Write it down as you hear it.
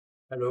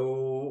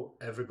Hello,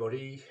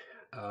 everybody.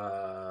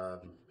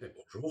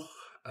 Bonjour.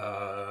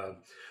 Uh,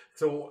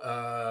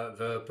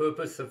 the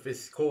purpose of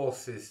this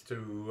course is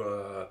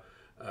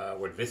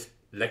this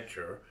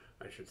lecture,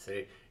 I should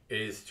say,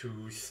 is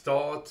to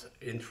start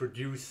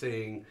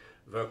introducing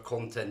the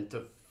content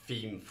of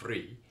theme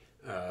 3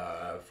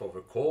 for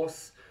the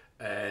course,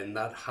 and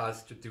that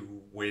has to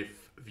do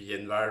with the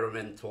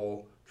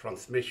environmental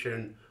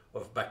transmission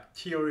of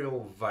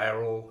bacterial,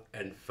 viral,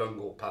 and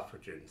fungal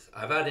pathogens.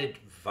 I've added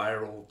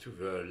viral to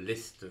the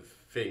list of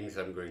things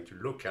I'm going to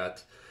look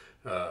at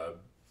uh,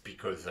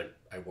 because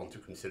I want to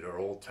consider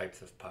all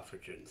types of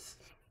pathogens.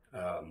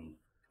 Um,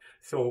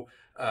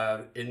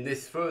 in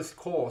this first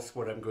course,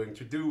 what I'm going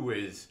to do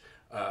is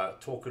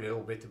talk a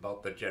little bit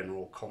about the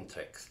general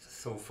context.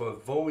 So for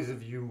those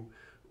of you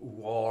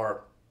who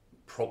are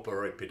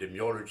proper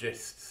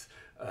epidemiologists,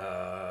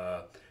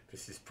 uh,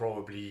 this is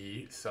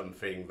probably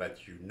something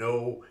that you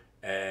know.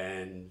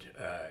 And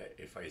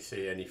if I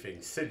say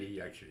anything silly,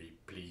 actually,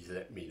 please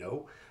let me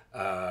know.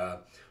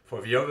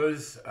 For the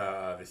others,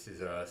 this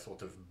is a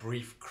sort of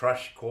brief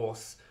crash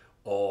course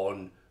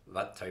on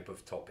that type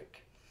of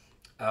topic.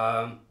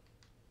 Um,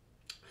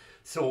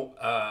 so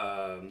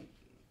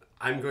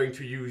I'm going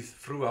to use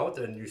throughout,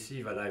 and you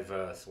see that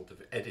I've sort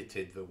of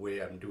edited the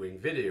way I'm doing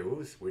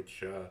videos,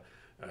 which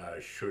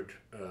should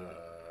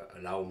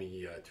allow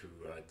me to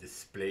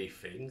display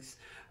things.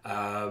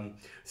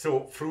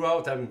 So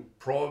throughout, I'm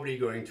probably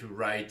going to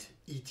write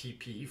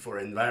ETP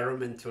for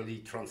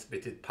environmentally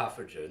transmitted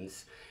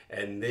pathogens,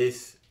 and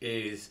this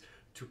is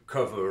to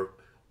cover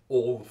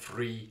all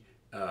three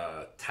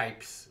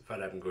types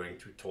that I'm going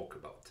to talk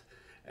about.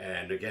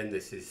 And again,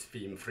 this is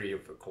theme 3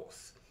 of the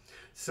course.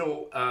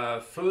 So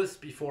first,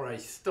 before I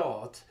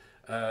start,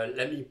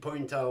 let me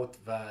point out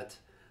that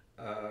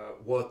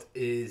what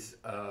is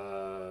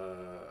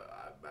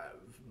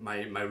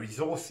my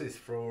resources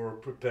for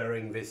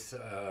preparing this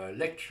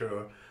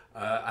lecture.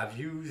 I've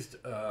used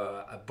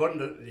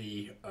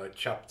abundantly a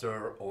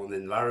chapter on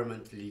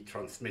environmentally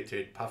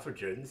transmitted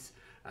pathogens.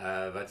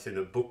 That's in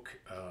a book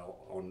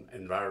on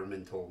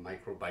environmental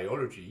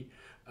microbiology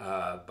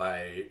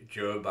by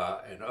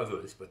Gerba and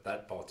others, but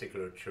that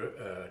particular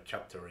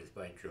chapter is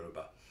by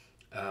Gerba.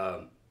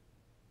 Um,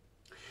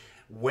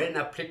 when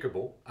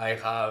applicable, I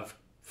have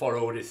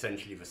followed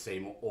essentially the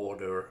same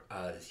order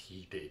as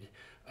he did,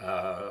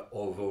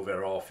 although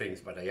there are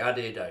things that I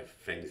added, I have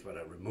things that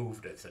I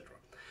removed, etc.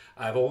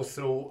 I've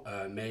also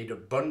made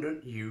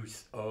abundant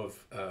use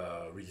of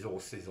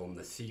resources on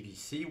the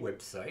CDC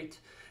website,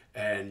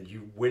 and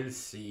you will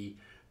see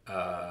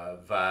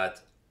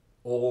that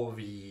all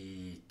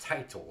the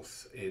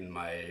titles in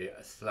my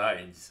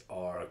slides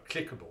are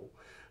clickable,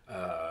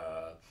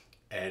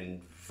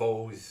 and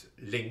those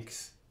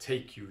links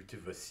take you to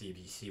the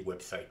CDC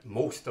website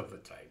most of the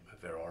time.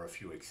 There are a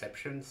few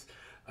exceptions.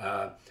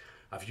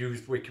 I've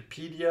used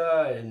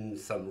Wikipedia and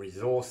some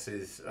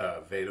resources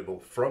available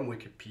from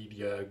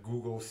Wikipedia,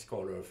 Google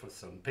Scholar for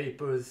some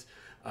papers.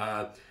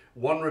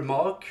 One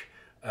remark,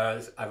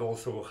 I've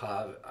also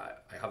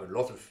I have a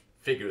lot of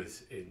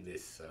figures in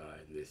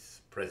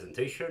this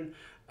presentation.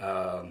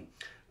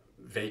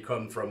 They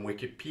come from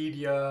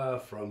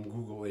Wikipedia, from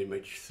Google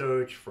image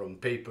search, from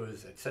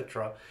papers,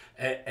 etc.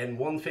 And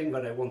one thing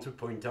that I want to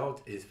point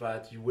out is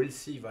that you will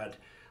see that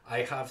I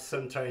have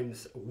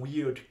sometimes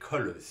weird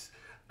colors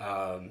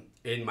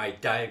in my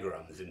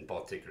diagrams in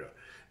particular.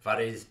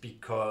 That is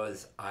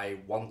because I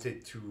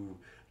wanted to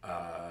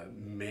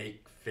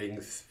make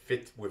things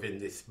fit within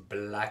this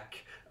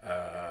black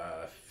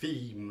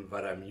theme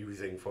that I'm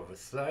using for the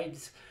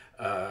slides.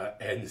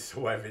 And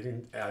so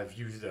I've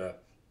used a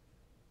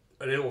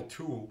little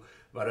tool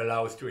that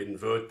allows to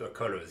invert the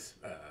colors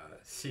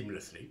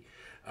seamlessly.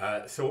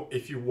 So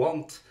if you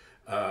want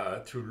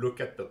to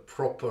look at the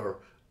proper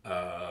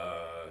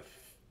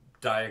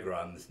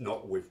diagrams,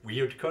 not with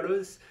weird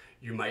colors,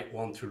 you might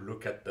want to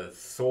look at the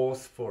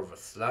source for the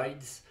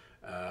slides,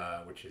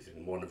 which is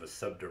in one of the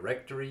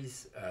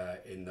subdirectories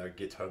in the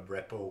GitHub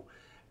repo.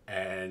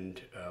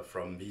 And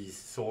from these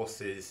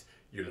sources,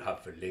 you'll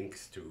have the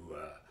links to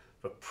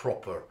the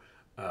proper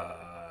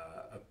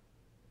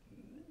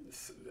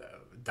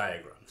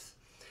diagrams.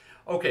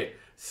 Okay,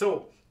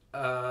 so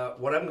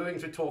what I'm going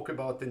to talk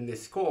about in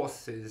this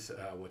course is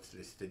what's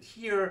listed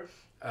here.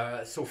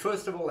 So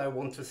first of all, I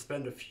want to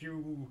spend a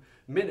few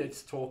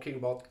minutes talking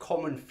about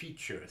common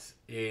features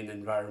in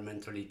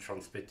environmentally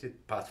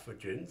transmitted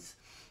pathogens.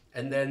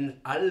 And then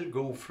I'll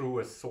go through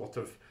a sort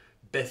of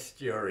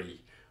bestiary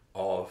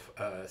of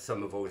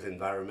some of those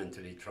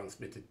environmentally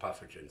transmitted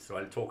pathogens. So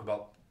I'll talk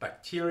about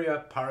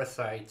bacteria,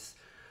 parasites,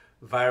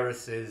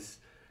 viruses,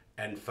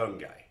 and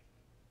fungi.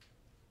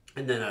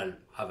 And then I'll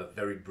have a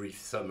very brief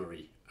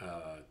summary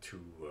to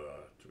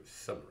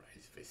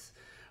summarize this.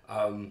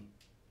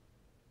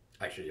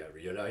 Actually, I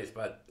realize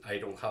that I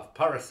don't have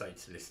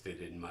parasites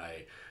listed in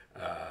my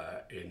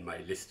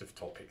list of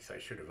topics. I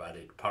should have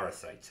added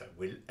parasites. I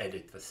will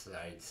edit the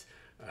slides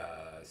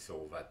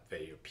so that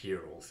they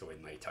appear also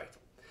in my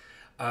title.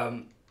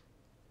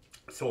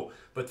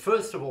 But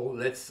first of all,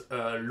 let's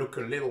look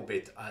a little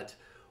bit at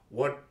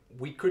what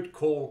we could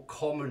call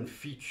common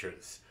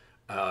features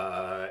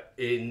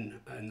in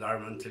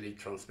environmentally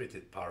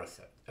transmitted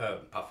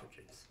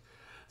pathogens.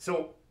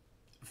 So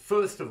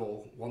first of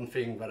all, one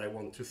thing that I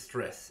want to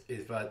stress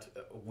is that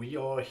we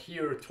are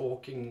here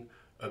talking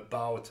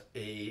about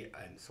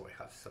and so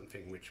I have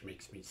something which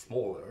makes me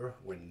smaller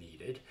when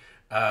needed,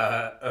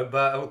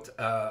 about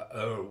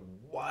a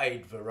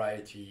wide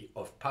variety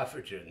of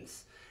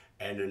pathogens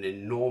and an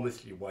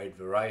enormously wide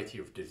variety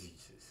of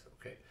diseases,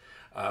 okay?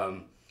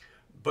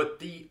 But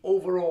the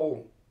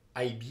overall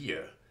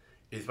idea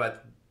is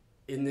that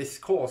in this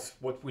course,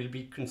 what we'll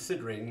be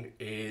considering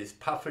is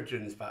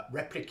pathogens that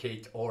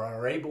replicate or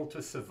are able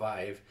to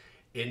survive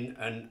in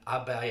an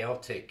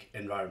abiotic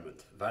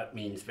environment. That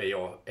means they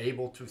are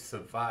able to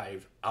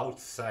survive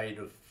outside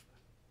of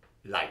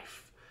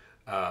life.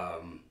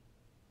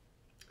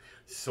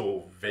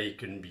 So they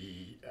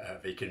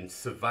can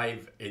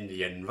survive in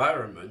the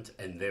environment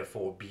and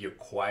therefore be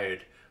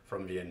acquired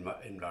from the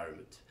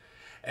environment.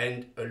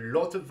 And a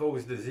lot of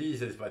those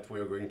diseases that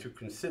we're going to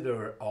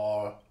consider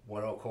are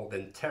what are called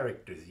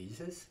enteric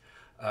diseases.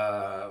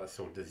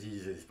 So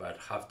diseases that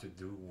have to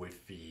do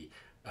with the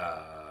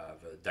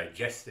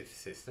digestive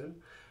system.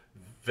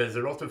 There's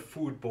a lot of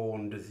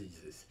foodborne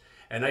diseases.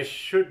 And I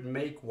should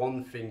make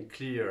one thing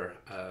clear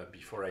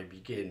before I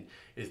begin,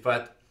 is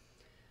that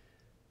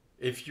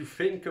if you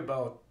think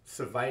about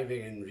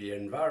surviving in the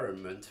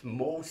environment,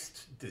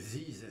 most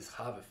diseases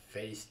have a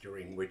phase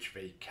during which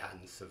they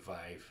can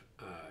survive.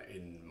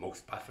 In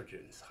most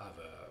pathogens have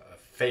a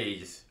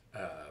phase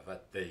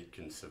that they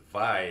can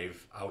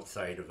survive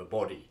outside of the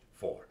body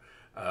for.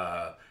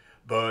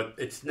 But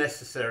it's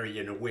necessary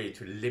in a way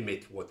to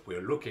limit what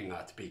we're looking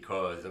at,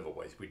 because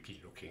otherwise we'd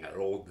be looking at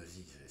all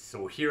diseases.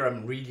 So here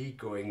I'm really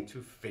going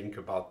to think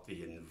about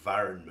the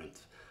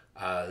environment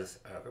as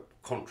a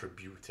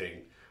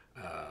contributing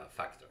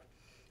factor.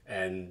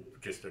 And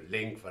just a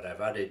link that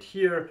I've added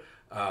here.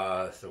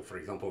 So for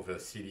example, the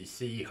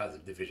CDC has a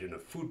division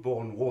of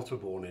foodborne,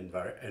 waterborne,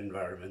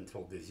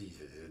 environmental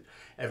diseases. And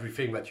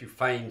everything that you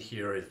find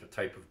here is the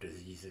type of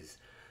diseases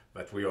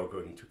that we are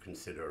going to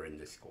consider in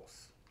this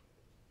course.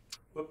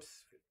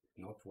 Whoops,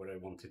 not what I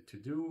wanted to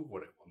do.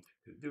 What I wanted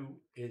to do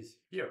is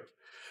here.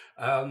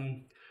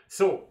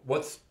 So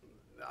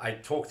I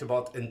talked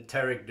about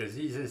enteric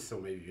diseases, so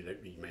maybe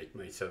let me make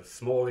myself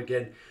small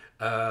again.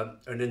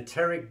 An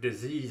enteric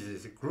disease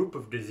is a group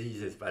of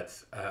diseases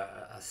that's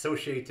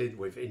associated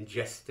with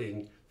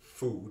ingesting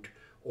food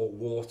or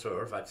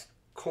water that's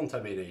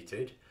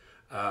contaminated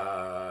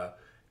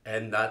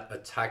and that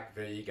attack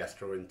the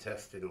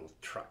gastrointestinal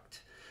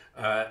tract.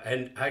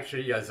 And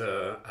actually, as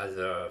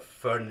a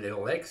fun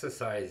little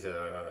exercise,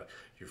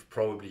 you've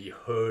probably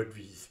heard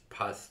these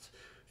past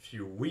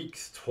few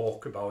weeks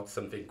talk about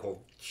something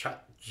called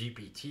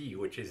ChatGPT,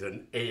 which is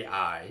an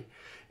AI,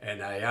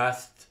 and I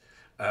asked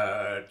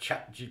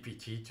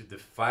ChatGPT to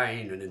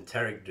define an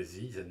enteric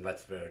disease, and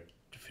that's the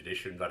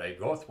definition that I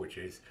got, which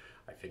is,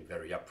 I think,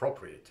 very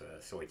appropriate.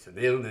 So it's an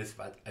illness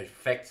that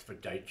affects the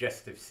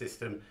digestive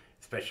system,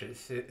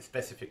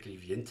 specifically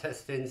the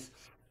intestines,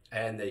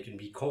 and they can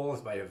be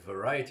caused by a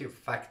variety of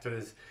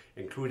factors,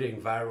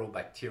 including viral,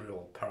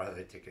 bacterial,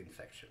 parasitic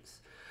infections.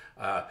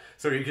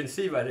 So you can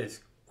see that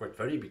it's quite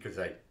funny, because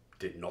I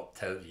did not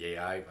tell the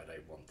AI that I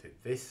wanted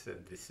this,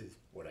 and this is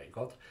what I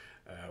got,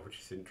 which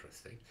is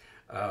interesting.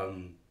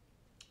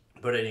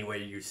 But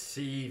anyway, you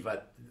see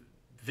that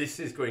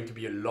this is going to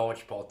be a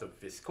large part of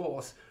this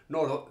course,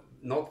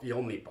 not the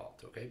only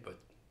part, okay, but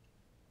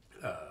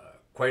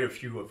quite a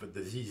few of the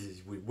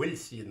diseases we will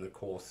see in the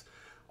course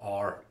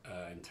are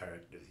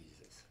enteric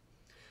diseases.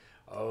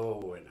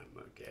 Oh, and I'm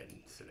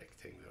again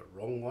selecting the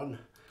wrong one.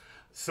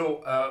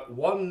 So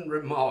one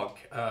remark,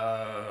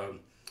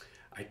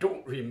 I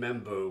don't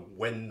remember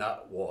when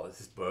that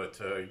was, but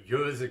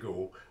years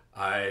ago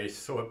I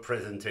saw a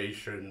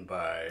presentation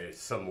by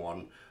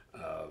someone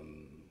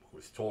who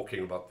was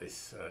talking about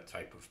this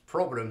type of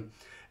problem,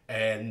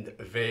 and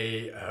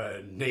they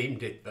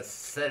named it the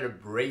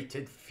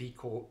celebrated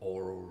fecal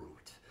oral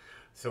route.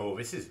 So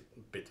this is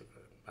a bit of a,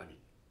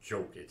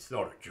 joke. It's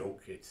not a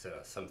joke, it's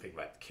something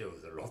that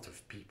kills a lot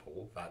of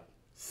people, that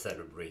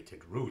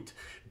celebrated route.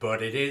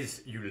 But it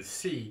is, you'll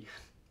see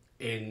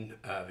in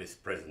this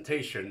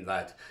presentation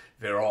that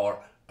there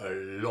are a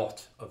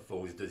lot of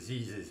those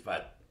diseases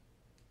that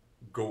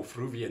go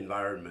through the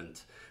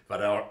environment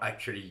that are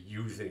actually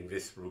using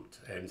this route.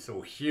 And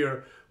so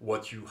here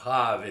what you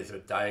have is a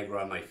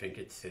diagram, I think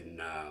it's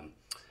in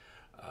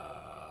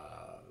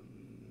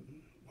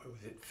what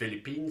was it,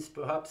 Philippines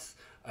perhaps,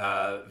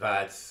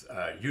 that's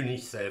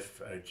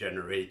UNICEF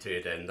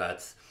generated, and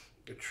that's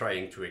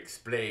trying to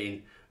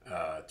explain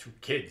to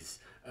kids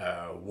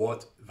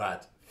what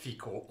that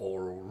fecal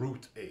oral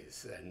route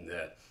is. And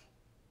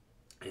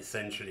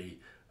essentially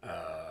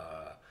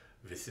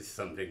this is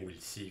something we'll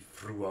see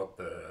throughout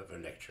the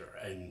lecture,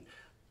 and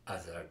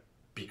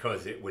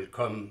because it will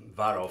come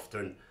that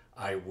often,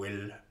 I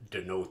will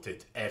denote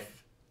it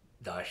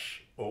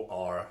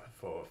F-OR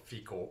for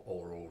fecal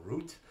oral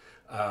route.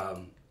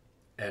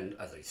 And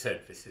as I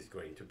said, this is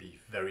going to be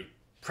very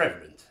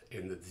prevalent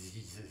in the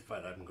diseases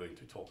that I'm going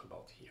to talk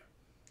about here.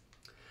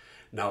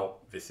 Now,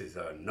 this is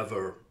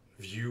another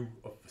view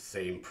of the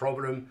same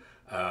problem.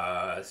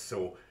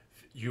 So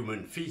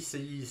human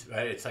feces,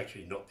 it's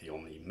actually not the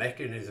only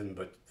mechanism,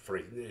 but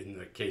in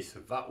the case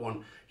of that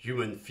one,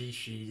 human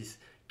feces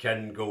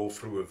can go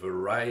through a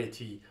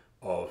variety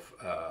of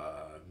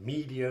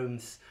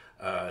mediums.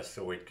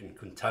 So it can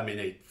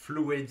contaminate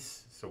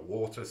fluids, so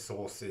water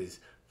sources,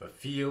 the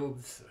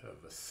fields,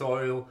 the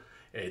soil.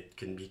 It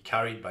can be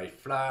carried by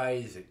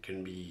flies, it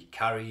can be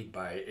carried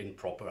by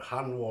improper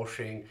hand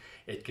washing,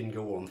 it can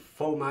go on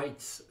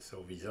fomites,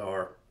 so these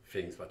are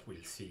things that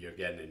we'll see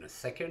again in a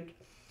second.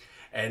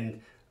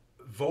 And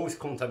those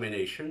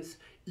contaminations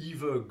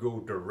either go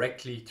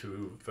directly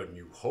to the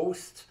new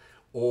host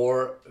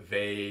or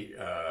they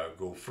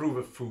go through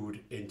the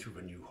food into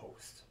the new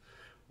host.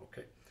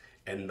 Okay,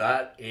 and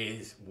that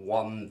is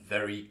one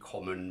very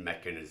common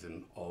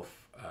mechanism of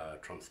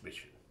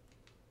transmission.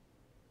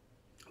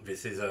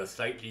 This is a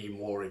slightly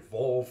more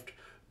evolved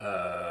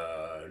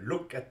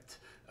look at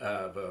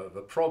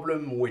the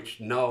problem, which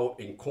now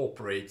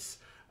incorporates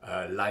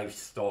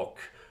livestock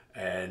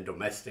and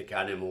domestic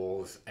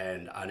animals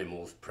and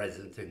animals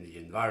present in the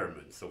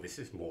environment. So this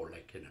is more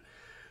like,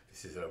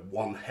 this is a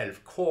One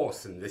Health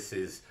course, and this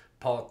is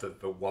part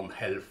of the One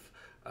Health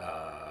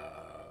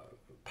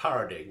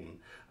paradigm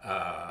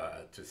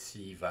to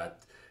see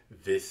that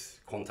this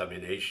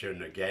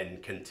contamination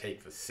again can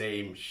take the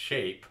same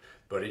shape,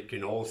 but it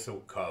can also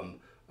come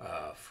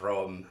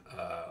from,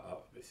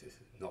 this is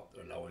not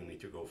allowing me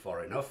to go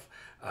far enough,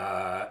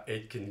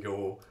 it can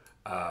go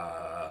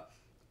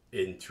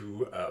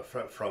into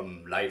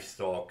from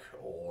livestock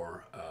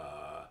or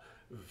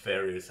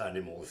various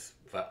animals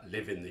that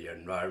live in the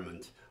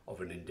environment of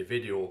an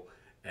individual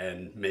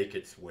and make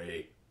its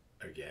way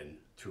again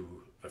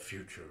to a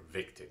future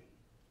victim.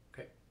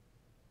 Okay.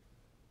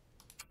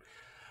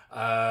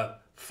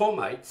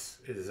 Fomites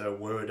is a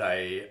word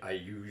I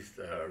used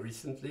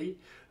recently,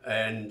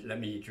 and let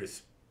me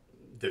just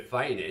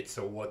define it.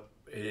 So what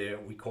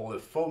we call a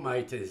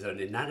fomite is an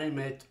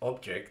inanimate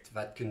object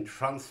that can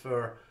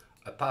transfer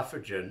a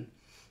pathogen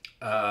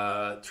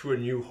to a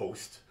new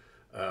host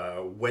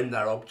when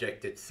that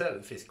object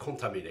itself is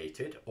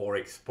contaminated or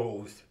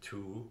exposed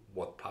to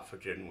what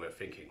pathogen we're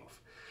thinking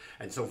of.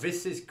 And so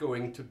this is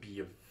going to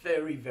be a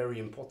very, very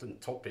important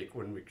topic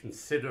when we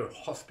consider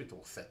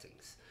hospital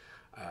settings.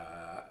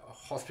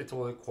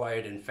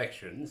 Hospital-acquired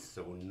infections,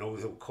 so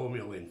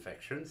nosocomial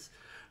infections,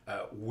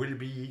 will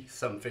be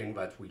something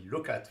that we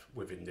look at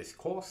within this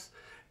course,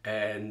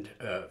 and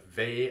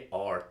they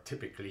are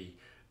typically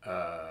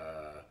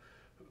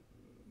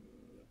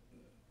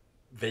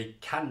they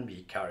can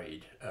be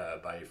carried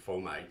by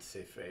fomites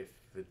if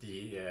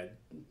the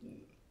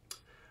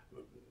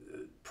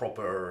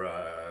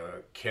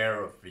proper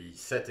care of the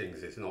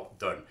settings is not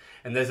done.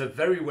 And there's a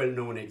very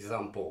well-known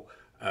example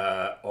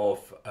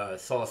of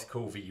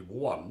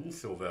SARS-CoV-1,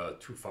 so the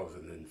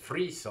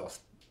 2003 SARS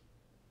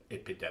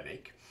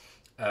epidemic,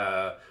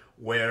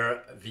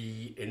 where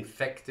the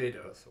infected,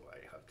 so I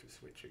have to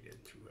switch again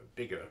to a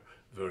bigger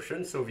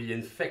version. So the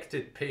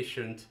infected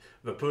patient,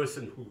 the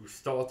person who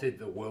started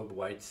the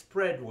worldwide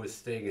spread, was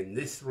staying in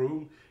this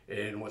room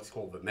in what's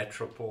called the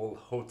Metropole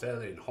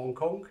Hotel in Hong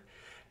Kong.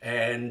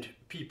 And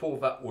people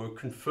that were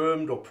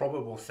confirmed or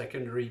probable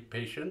secondary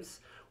patients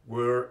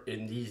were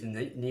in these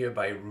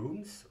nearby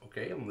rooms,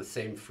 okay, on the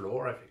same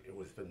floor. I think it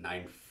was the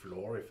 9th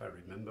floor, if I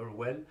remember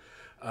well.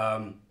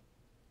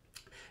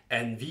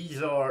 And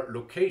these are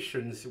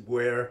locations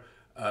where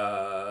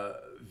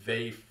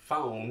they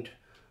found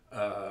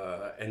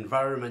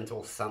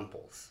environmental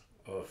samples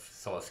of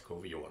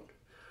SARS-CoV-1.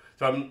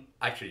 So I'm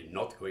actually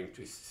not going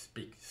to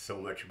speak so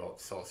much about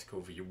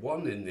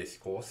SARS-CoV-1 in this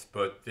course,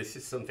 but this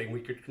is something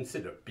we could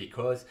consider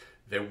because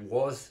there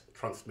was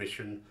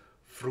transmission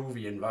through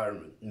the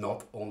environment,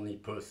 not only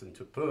person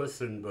to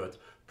person, but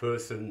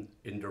person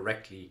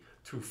indirectly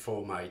to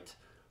fomite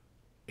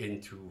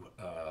into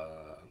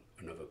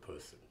another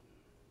person.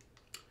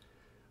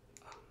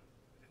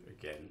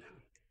 Again,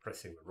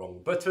 pressing the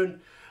wrong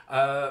button.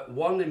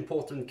 One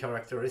important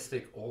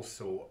characteristic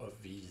also of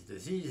these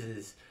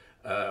diseases,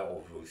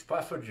 or those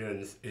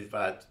pathogens, is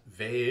that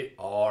they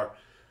are,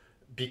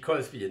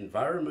 because the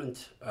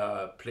environment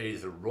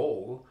plays a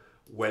role,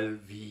 well,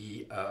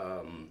 the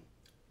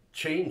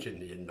change in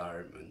the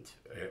environment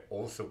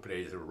also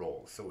plays a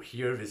role. So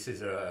here, this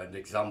is an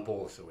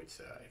example. So it's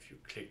if you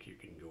click, you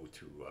can go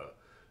to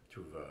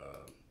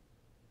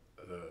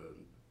the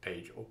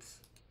page. Oops.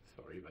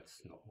 Sorry,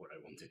 that's not what I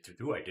wanted to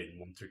do. I didn't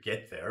want to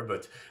get there,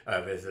 but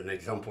there's an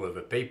example of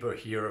a paper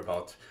here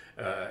about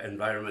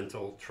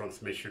environmental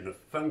transmission of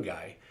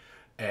fungi,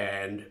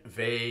 and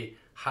they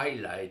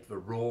highlight the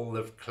role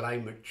of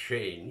climate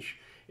change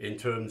in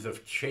terms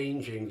of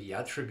changing the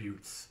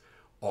attributes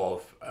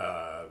of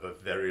the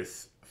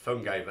various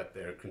fungi that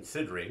they're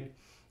considering,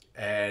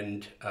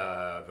 and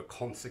the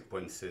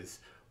consequences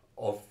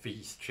of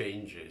these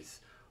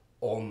changes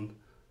on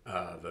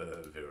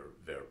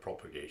their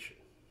propagation.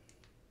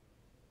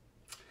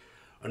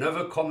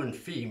 Another common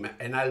theme,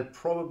 and I'll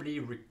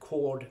probably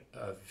record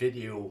a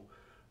video,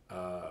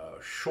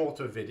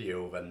 shorter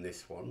video than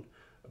this one,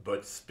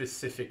 but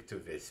specific to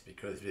this,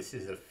 because this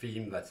is a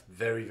theme that's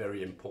very,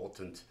 very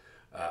important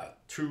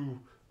to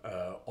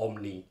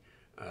OMNI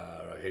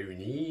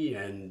RÉUNIS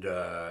and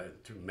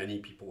to many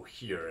people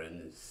here.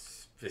 And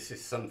this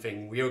is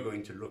something we are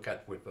going to look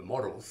at with the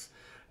models,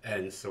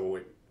 and so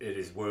it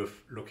is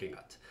worth looking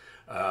at.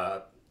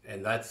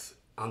 And that's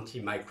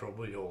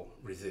antimicrobial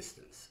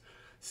resistance.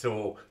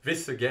 So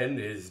this again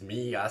is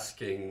me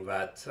asking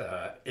that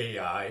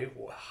AI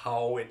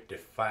how it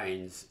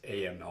defines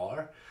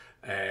AMR,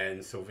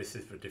 and so this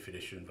is the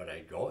definition that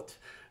I got.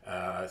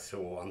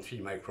 So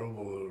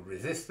antimicrobial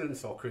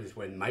resistance occurs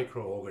when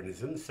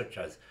microorganisms such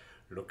as,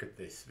 look at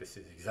this is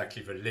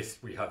exactly the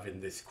list we have in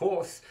this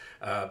course,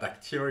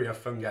 bacteria,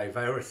 fungi,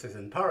 viruses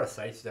and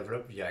parasites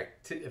develop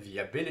the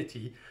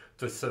ability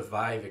to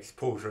survive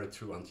exposure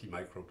to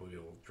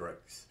antimicrobial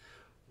drugs.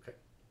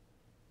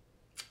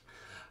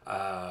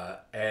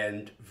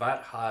 And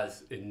that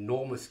has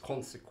enormous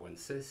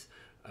consequences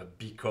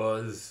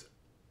because,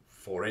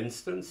 for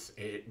instance,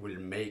 it will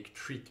make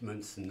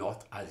treatments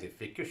not as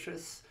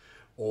efficacious,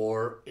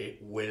 or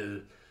it will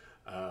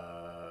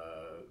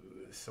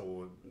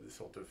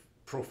sort of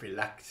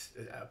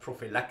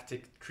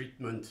prophylactic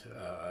treatment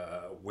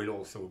will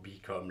also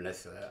become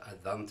less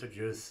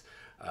advantageous.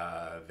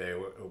 There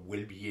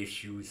will be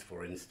issues,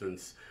 for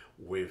instance,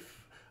 with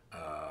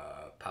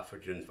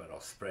pathogens that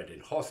are spread in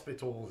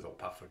hospitals or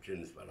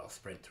pathogens that are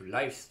spread to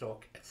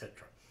livestock,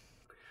 etc.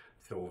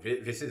 So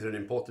this is an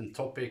important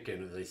topic,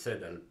 and as I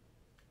said,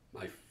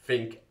 I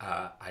think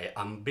I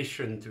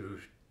ambition to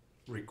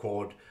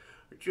record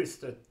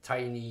just a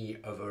tiny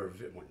other,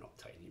 well, not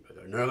tiny, but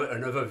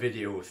another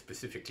video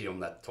specifically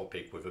on that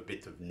topic with a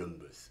bit of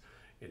numbers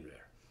in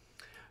there.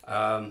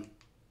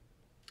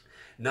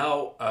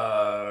 Now,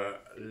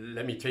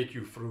 let me take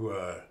you through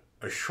a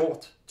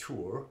short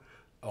tour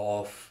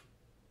of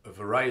a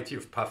variety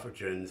of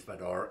pathogens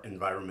that are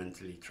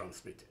environmentally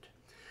transmitted.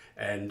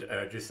 And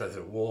just as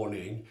a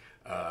warning,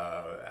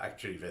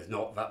 actually there's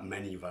not that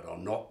many that are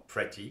not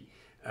pretty,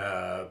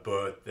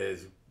 but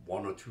there's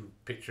one or two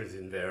pictures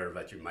in there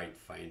that you might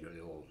find a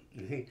little,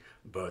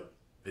 but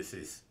this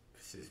is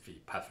the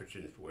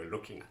pathogens we're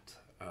looking at,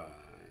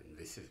 and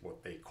this is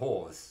what they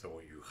cause,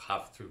 so you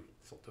have to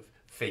sort of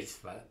face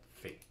that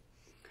thing.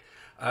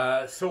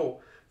 So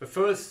the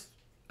first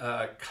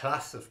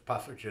class of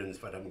pathogens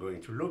that I'm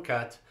going to look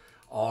at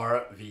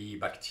are the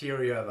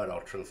bacteria that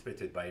are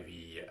transmitted by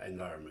the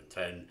environment,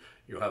 and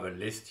you have a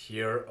list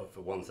here of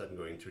the ones I'm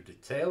going to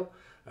detail.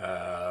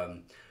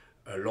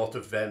 A lot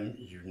of them,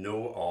 you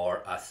know,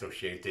 are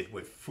associated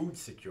with food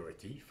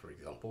security, for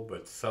example,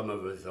 but some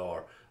of us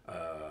are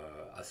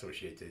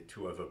associated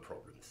to other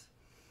problems.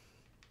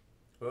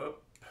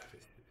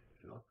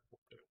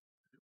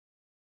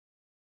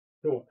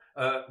 So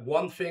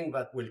one thing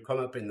that will come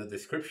up in the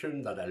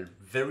description that I'll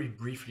very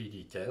briefly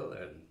detail,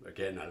 and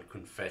again I'll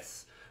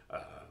confess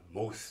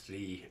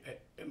mostly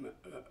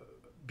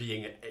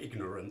being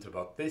ignorant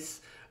about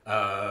this,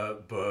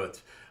 but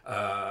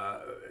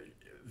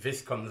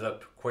this comes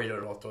up quite a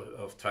lot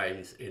of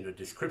times in a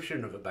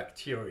description of a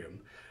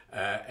bacterium,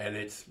 and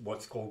it's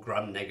what's called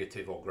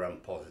gram-negative or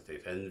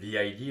gram-positive. And the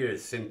idea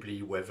is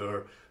simply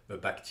whether the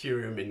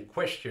bacterium in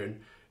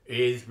question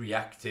is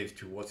reactive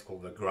to what's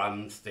called the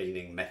gram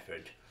staining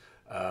method.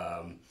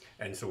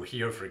 And so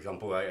here, for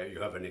example, you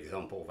have an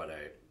example that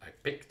I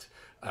picked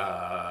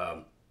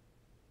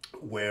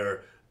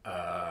where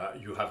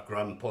you have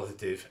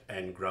gram-positive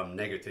and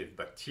gram-negative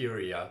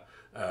bacteria.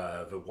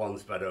 The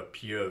ones that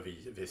appear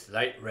this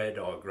light red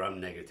are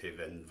gram-negative,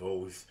 and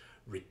those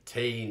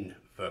retain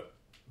the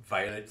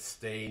violet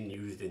stain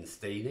used in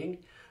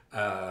staining,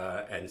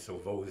 and so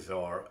those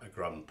are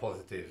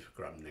gram-positive,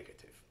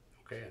 gram-negative.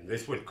 Okay, and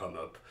this will come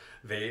up.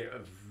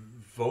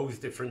 Those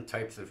different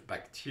types of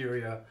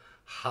bacteria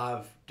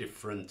have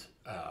different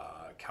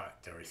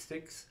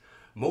characteristics.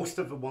 Most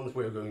of the ones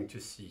we're going to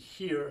see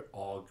here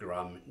are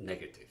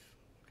gram-negative.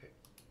 Okay.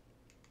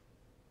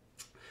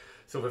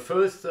 So the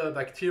first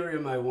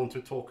bacterium I want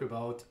to talk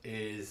about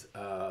is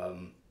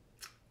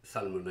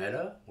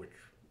Salmonella, which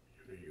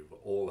you've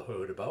all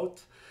heard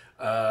about.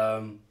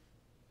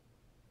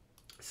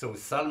 So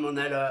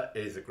Salmonella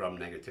is a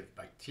gram-negative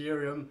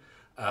bacterium.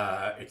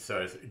 It's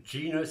a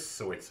genus,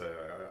 so it's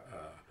a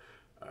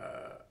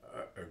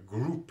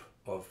group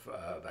of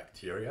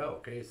bacteria,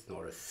 okay? It's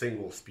not a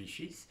single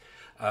species.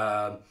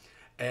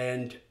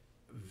 And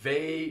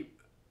they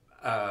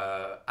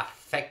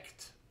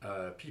affect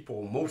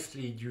people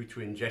mostly due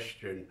to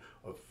ingestion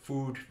of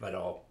food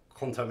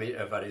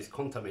that is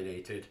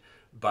contaminated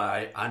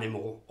by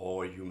animal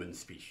or human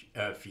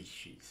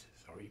feces.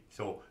 Sorry.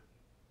 So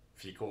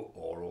fecal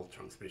oral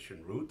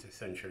transmission route,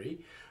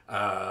 essentially,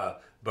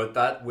 but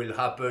that will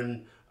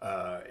happen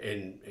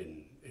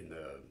in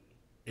the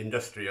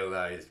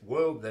industrialized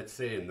world, let's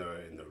say, in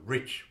the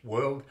rich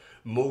world,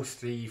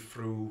 mostly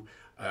through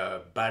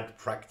bad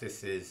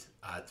practices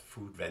at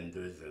food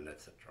vendors and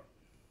etc.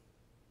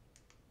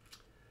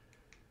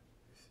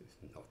 This is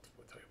not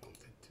what I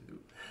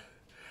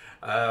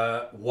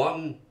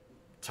One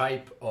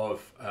type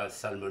of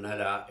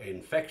salmonella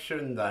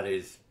infection that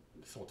is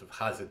sort of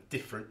has a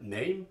different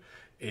name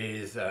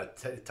is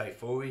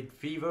typhoid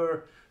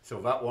fever.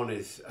 So that one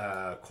is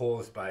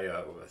caused by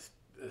a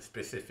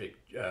specific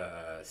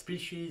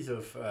species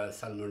of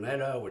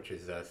salmonella, which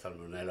is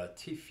Salmonella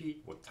typhi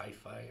or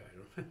typhi. I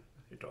don't,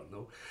 I don't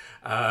know.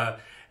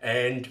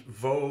 And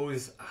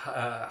those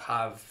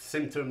have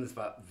symptoms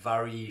that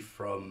vary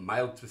from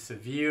mild to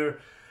severe.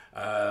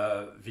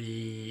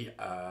 The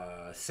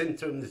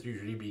symptoms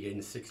usually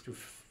begin 6 to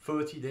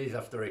 30 days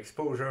after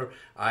exposure.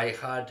 I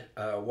had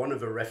one of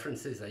the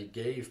references I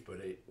gave, but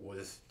it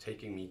was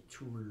taking me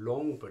too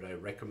long. But I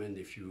recommend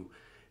if you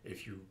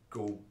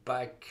go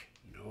back,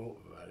 no,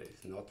 that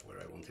is not where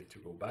I wanted to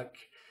go back.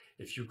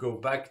 If you go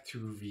back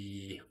to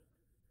the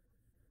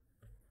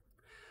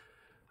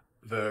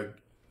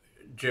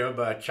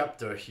Gerba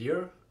chapter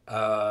here,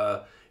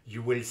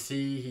 you will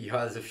see he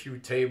has a few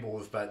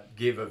tables that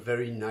give a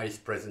very nice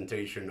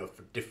presentation of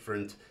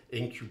different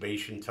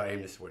incubation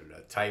times, well,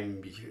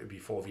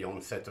 before the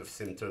onset of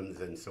symptoms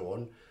and so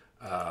on.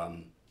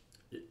 Um,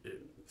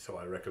 so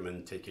I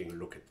recommend taking a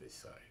look at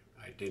this.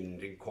 I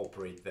didn't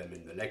incorporate them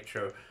in the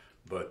lecture,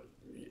 but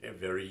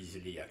very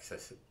easily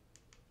accessible.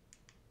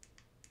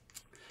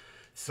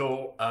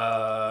 So,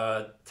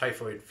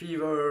 typhoid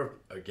fever,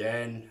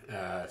 again,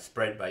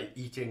 spread by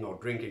eating or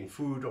drinking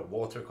food or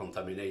water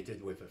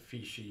contaminated with a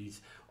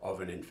feces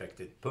of an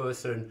infected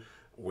person,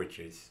 which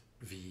is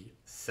the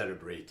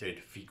celebrated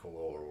fecal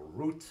oral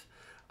route.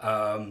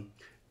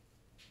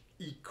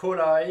 E.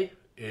 coli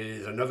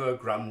is another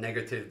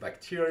gram-negative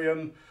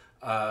bacterium.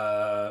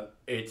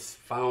 It's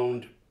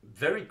found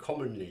very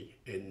commonly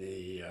in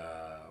the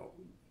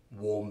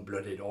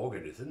warm-blooded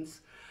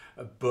organisms,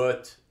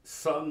 but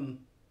some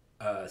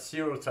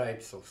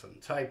serotypes or some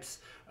types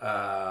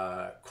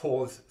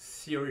cause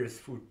serious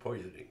food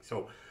poisoning.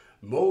 So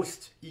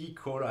most E.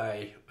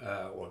 coli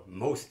or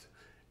most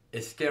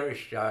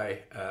Escherichia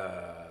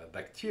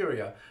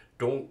bacteria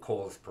don't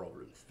cause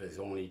problems. There's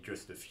only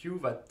just a few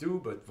that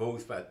do, but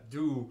those that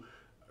do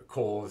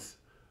cause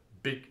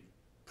big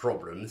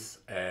problems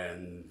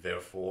and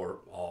therefore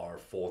are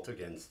fought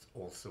against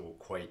also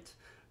quite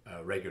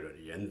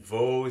regularly. And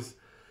those,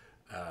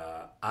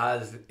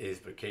 as is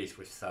the case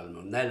with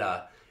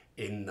Salmonella,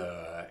 in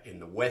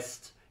the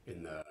West,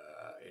 in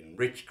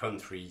rich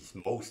countries,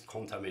 most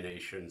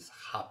contaminations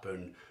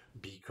happen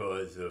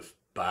because of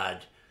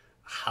bad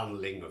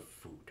handling of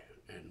food.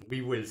 And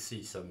we will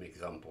see some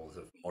examples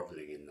of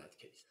modeling in that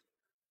case.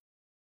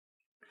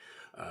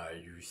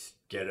 You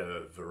get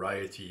a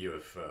variety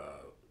of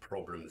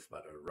problems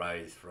that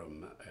arise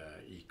from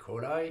E.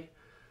 coli.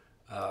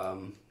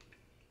 Um,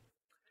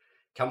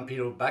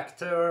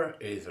 Campylobacter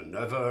is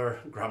another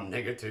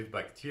gram-negative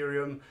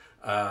bacterium.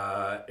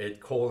 It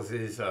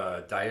causes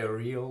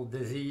diarrheal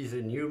disease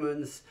in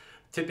humans.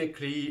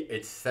 Typically,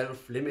 it's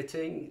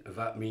self-limiting.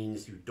 That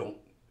means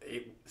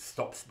it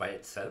stops by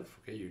itself.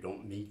 Okay, you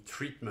don't need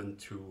treatment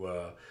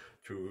to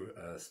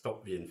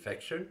stop the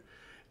infection.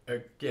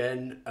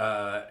 Again,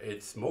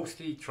 it's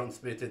mostly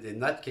transmitted in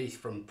that case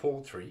from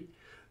poultry,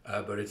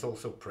 but it's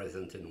also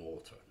present in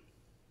water.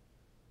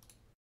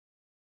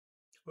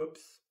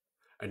 Whoops.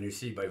 And you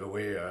see, by the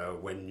way,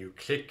 when you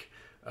click,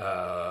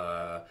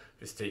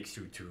 this takes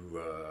you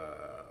to,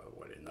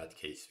 well, in that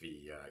case,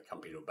 the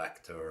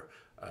Campylobacter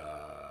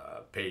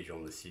page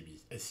on the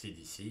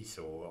CDC.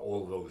 So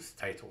all those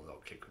titles are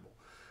clickable.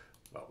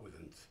 That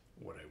wasn't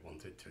what I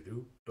wanted to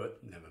do,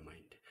 but never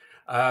mind.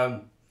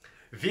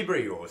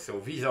 Vibrio, so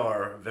these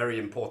are very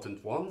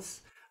important ones.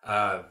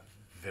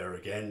 They're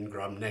again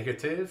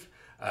gram-negative.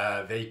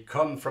 They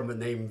come from the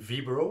name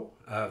vibro,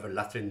 the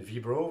Latin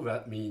vibro,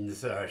 that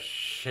means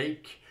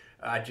shake,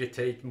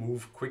 agitate,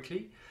 move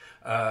quickly.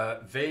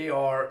 They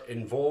are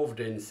involved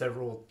in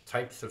several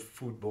types of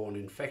foodborne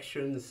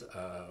infections,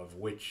 of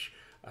which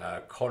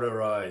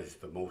cholera is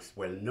the most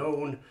well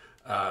known.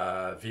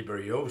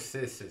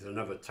 Vibriosis is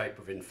another type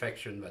of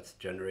infection that's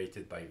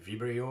generated by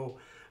Vibrio.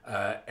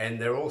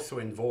 And they're also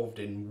involved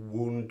in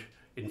wound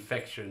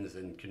infections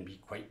and can be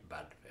quite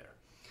bad there.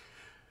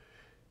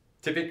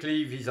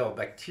 Typically, these are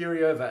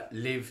bacteria that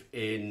live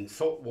in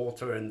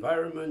saltwater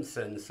environments,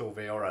 and so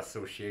they are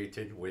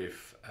associated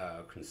with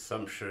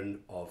consumption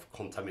of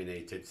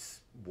contaminated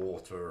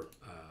water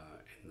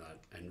in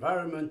that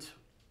environment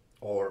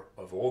or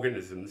of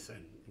organisms,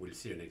 and we'll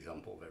see an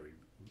example very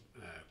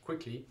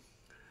quickly.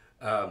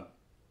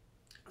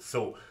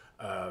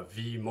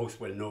 The most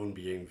well-known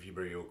being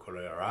Vibrio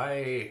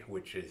cholerae,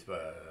 which is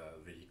the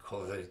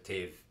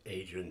causative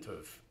agent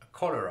of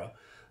cholera.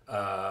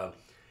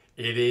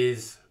 It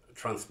is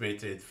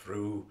transmitted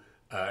through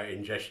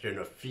ingestion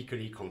of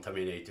fecally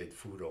contaminated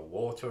food or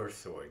water.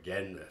 So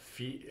again,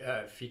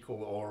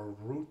 fecal oral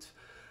route.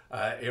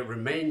 It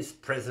remains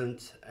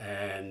present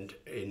and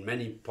in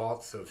many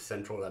parts of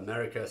Central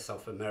America,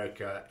 South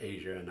America,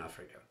 Asia, and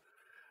Africa.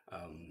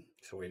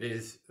 So it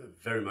is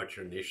very much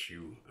an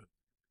issue.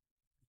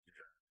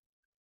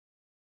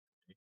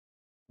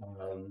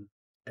 Um,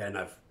 and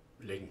I've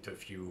linked a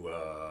few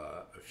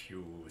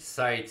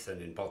sites,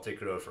 and in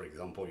particular, for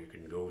example, you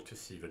can go to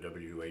see the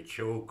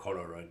WHO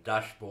cholera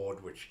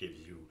dashboard, which gives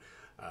you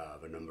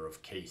the number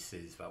of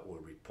cases that were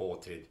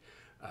reported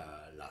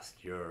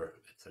last year,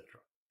 etc.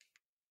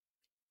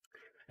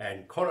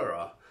 And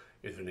cholera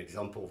is an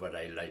example that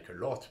I like a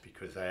lot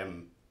because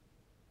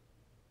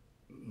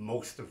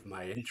most of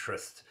my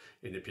interest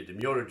in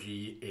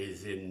epidemiology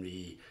is in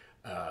the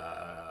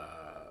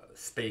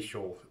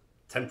spatial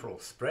temporal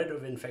spread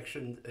of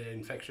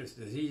infectious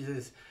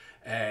diseases.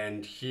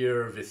 And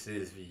here, this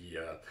is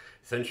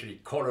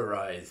essentially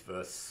cholera is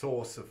the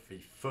source of the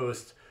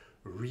first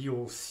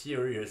real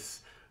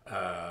serious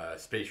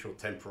spatial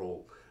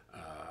temporal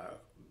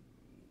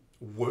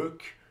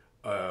work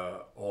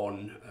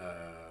on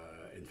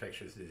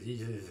infectious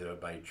diseases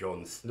by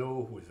John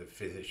Snow, who was a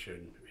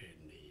physician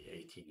in the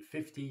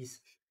 1850s.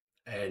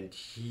 And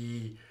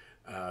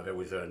there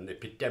was an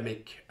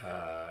epidemic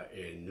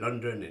in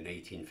London in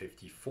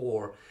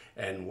 1854,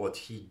 and what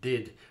he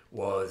did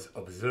was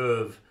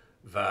observe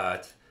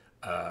that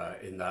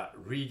in that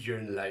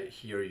region, like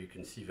here you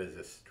can see there's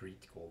a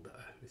street called,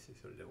 this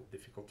is a little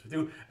difficult to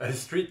do, a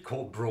street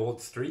called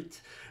Broad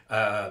Street,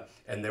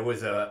 and there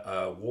was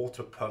a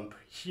water pump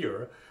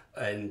here,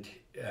 and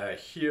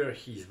here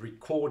he's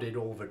recorded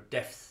all the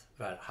deaths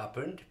that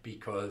happened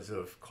because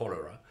of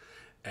cholera.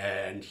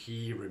 And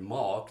he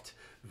remarked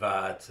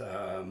that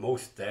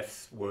most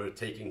deaths were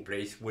taking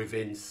place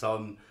within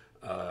some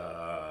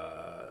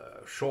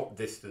short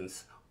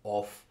distance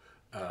of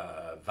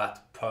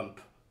that pump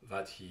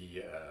that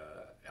he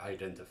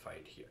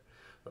identified here.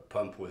 The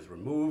pump was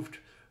removed,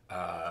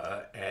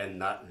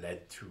 and that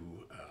led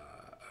to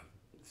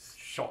a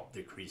sharp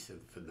decrease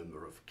in the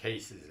number of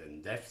cases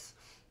and deaths.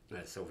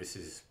 So this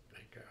is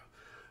like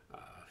a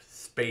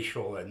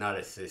spatial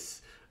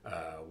analysis,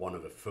 one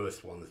of the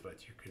first ones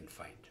that you can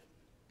find.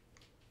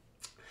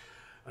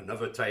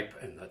 Another type,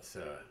 and that's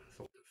sort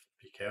of,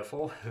 be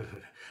careful,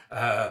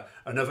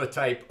 another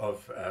type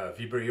of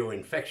Vibrio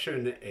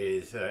infection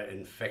is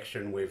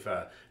infection with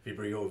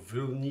Vibrio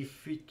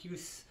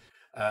vulnificus.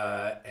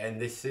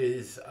 And this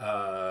is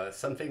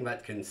something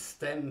that can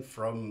stem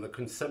from the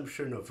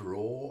consumption of raw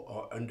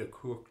or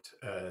undercooked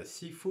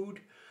seafood,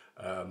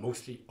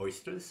 mostly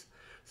oysters.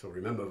 So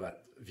remember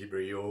that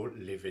Vibrio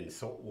live in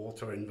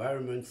saltwater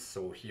environments.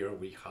 So here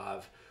we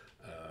have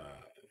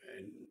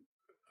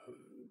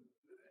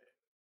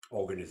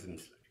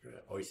organisms,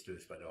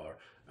 oysters that are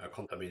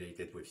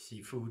contaminated with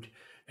seafood.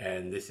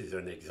 And this is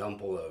an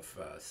example of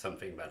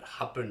something that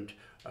happened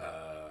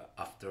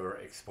after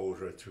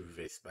exposure to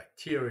this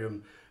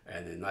bacterium.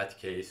 And in that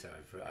case,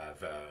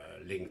 I've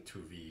linked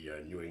to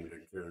the New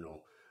England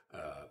Journal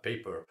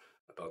paper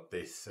about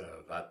this.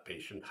 That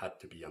patient had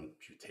to be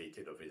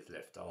amputated of his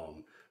left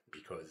arm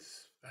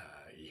because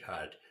he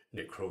had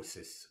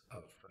necrosis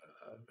of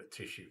the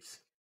tissues.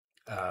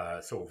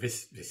 So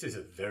this is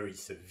a very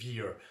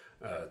severe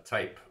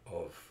type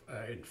of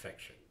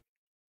infection.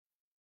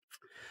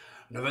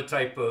 Another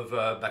type of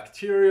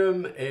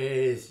bacterium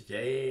is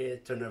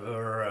yet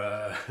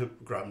another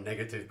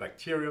gram-negative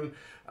bacterium,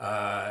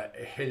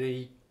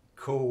 Helicobacter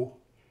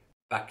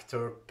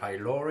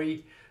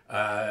pylori,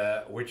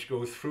 which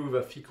goes through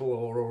the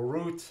fecal-oral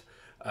route.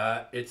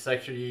 It's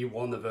actually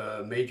one of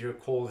the major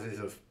causes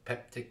of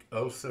peptic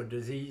ulcer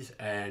disease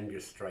and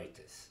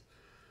gastritis.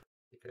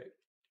 Okay.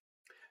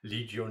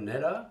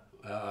 Legionella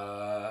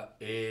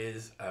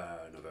is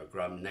another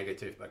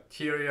gram-negative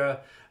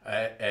bacteria,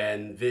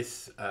 and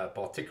this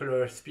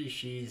particular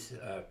species,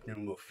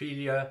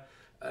 pneumophilia,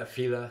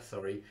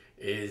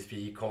 is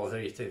the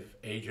causative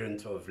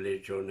agent of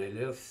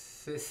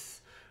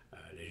legionellosis,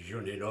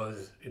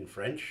 legionellose in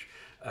French,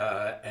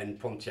 and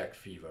Pontiac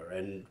fever.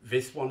 And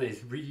this one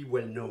is really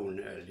well known,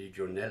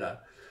 Legionella,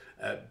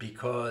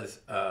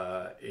 because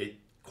it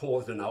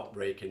caused an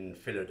outbreak in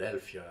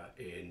Philadelphia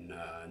in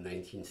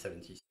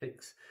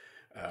 1976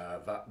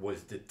 that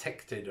was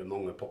detected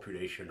among a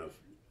population of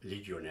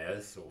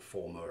legionnaires, so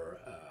former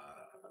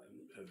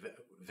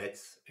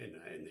vets in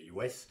the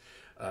US,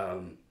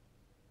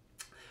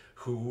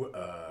 who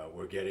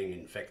were getting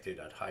infected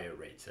at higher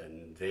rates.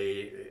 And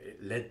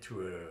it led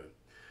to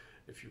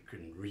if you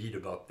can read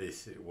about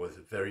this, it was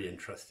a very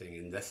interesting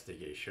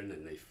investigation,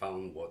 and they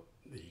found what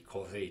the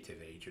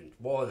causative agent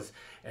was,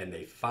 and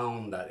they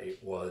found that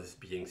it was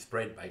being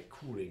spread by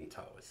cooling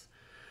towers.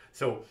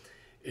 So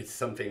it's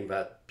something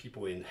that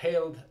people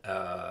inhaled,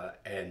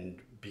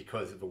 and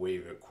because of the way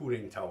the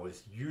cooling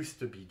towers used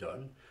to be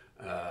done,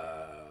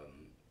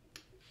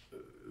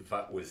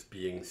 that was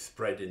being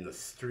spread in the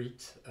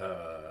street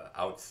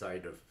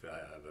outside of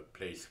the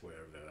place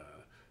where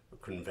the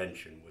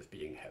convention was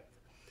being held.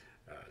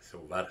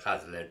 So that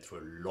has led to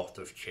a lot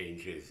of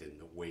changes in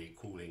the way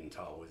cooling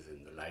towers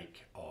and the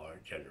like are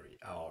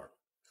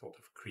sort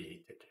of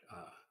created.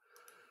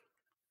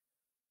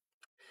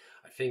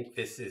 I think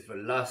this is the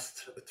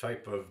last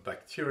type of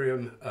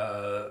bacterium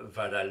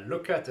that I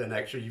look at, and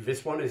actually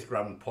this one is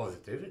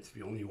gram-positive. It's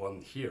the only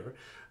one here.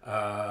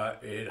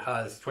 It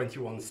has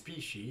 21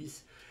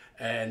 species,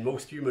 and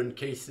most human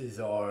cases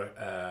are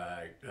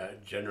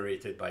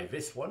generated by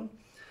this one.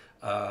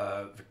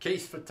 The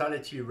case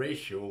fatality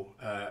ratio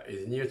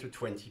is near to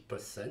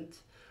 20%.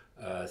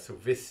 So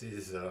this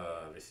is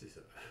a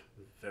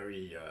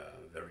very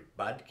very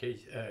bad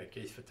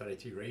case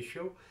fatality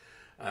ratio.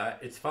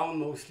 It's found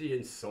mostly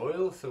in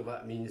soil, so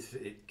that means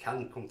it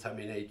can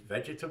contaminate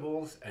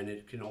vegetables, and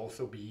it can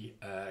also be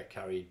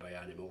carried by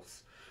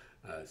animals.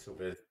 So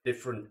there's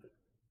different,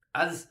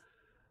 as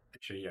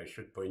actually I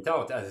should point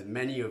out, as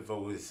many of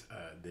those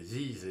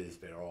diseases,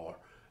 there are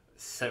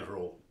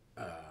several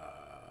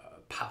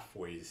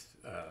pathways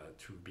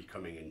to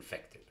becoming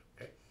infected.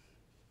 Okay.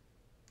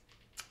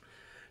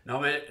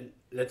 Now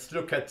let's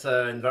look at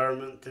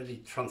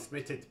environmentally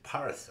transmitted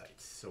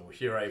parasites. So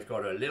here I've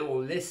got a little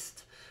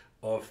list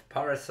of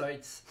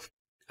parasites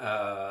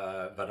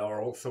that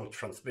are also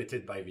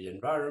transmitted by the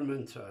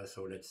environment.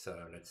 So let's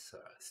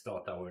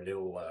start our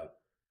little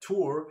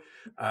tour.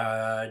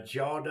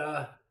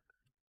 Giardia,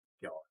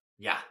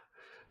 yeah,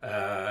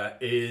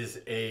 is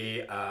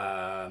a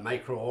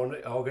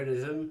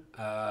microorganism.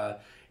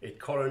 It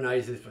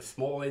colonizes the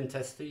small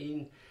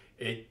intestine.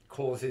 It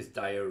causes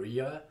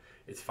diarrhea.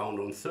 It's found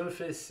on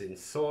surface, in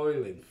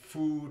soil, in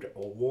food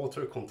or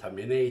water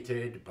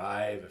contaminated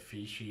by the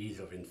feces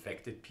of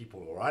infected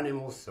people or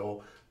animals.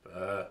 So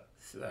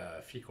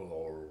fecal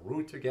or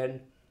root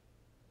again.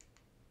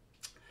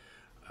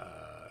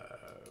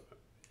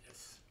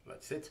 Yes,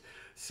 that's it.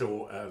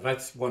 So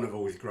that's one of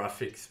those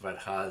graphics that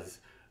has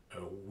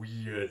a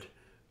weird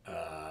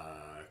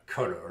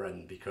color,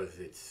 and because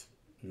it's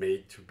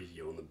made to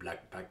be on a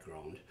black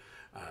background,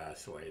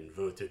 so I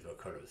inverted the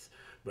colors.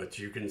 But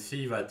you can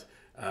see that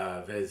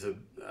there's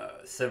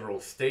several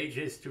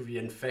stages to the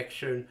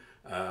infection.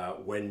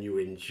 When you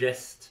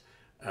ingest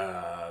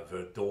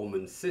the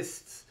dormant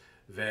cysts,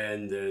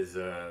 then there's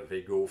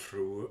they go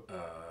through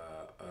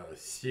a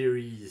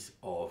series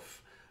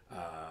of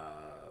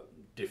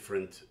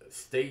different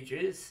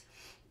stages,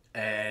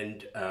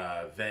 and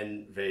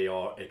then they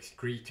are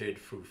excreted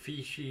through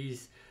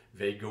feces.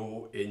 They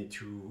go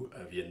into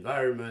the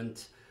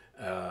environment,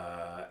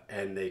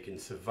 and they can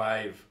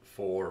survive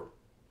for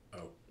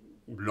a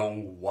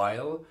long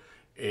while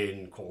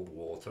in cold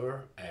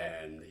water,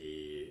 and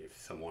if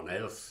someone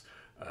else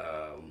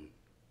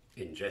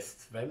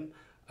ingests them,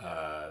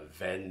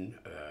 then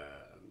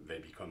they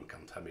become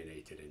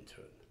contaminated in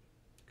turn.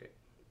 Okay.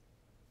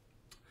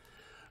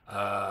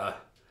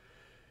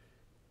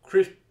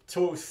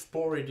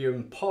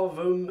 Cryptosporidium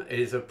parvum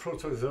is a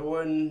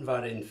protozoan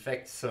that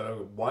infects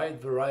a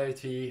wide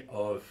variety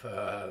of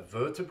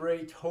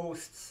vertebrate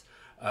hosts.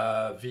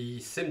 The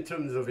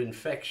symptoms of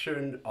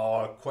infection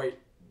are quite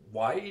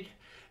wide,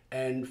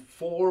 and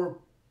for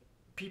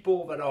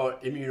people that are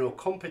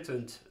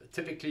immunocompetent,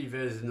 typically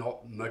there's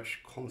not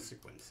much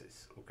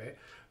consequences. Okay,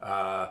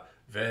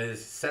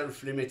 there's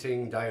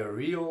self-limiting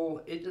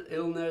diarrheal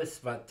illness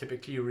that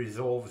typically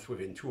resolves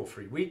within 2 or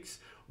 3 weeks.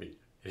 I mean,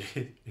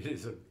 it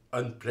is an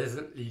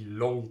unpleasantly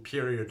long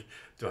period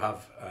to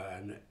have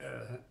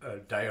a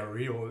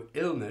diarrheal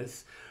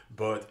illness,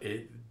 but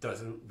it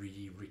doesn't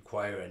really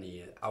require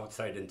any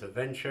outside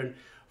intervention.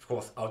 Of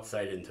course,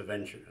 outside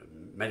intervention,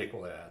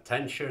 medical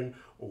attention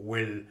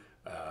will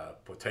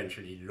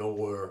potentially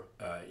lower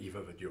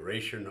either the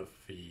duration of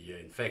the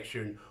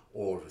infection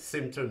or the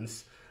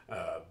symptoms,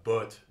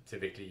 but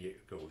typically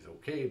it goes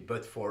okay.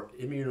 But for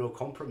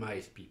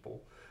immunocompromised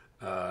people,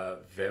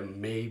 there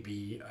may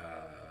be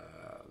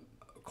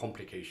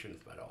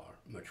complications that are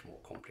much more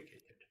complicated.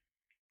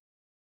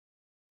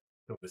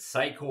 So the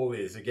cycle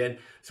is, again,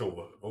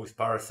 so those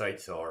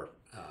parasites are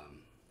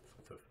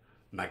sort of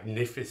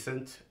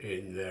magnificent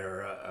in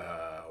their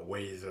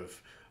ways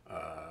of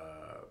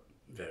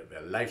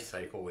their life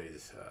cycle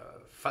is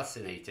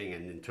fascinating,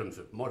 and in terms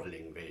of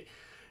modeling,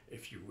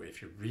 if you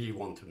really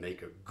want to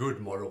make a good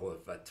model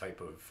of that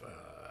type of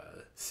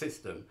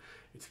system,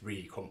 it's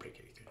really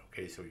complicated.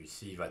 Okay, so you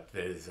see that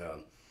there's a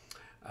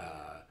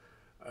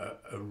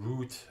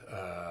root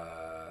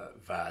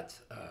that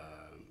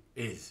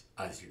is,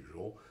 as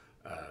usual,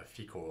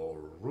 fecal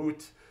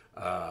root,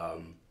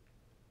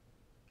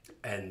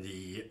 and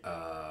the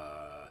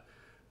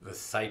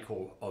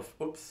cycle of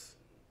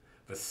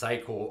the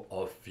cycle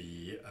of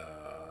the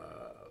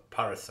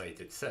parasite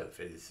itself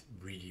is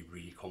really,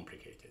 really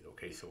complicated.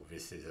 Okay, so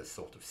this is a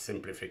sort of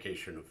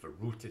simplification of the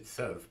root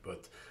itself,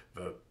 but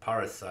the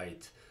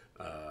parasite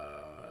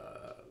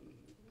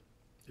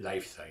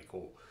life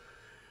cycle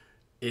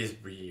is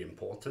really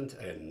important.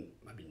 And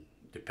I mean,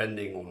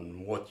 depending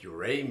on what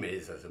your aim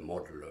is as a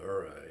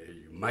modeler,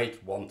 you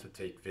might want to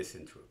take this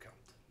into account.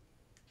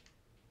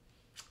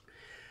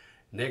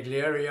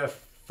 Naegleria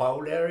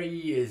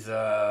fowleri is,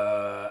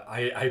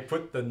 I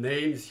put the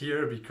names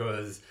here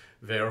because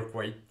they're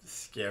quite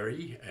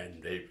scary,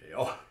 and they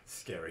are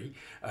scary.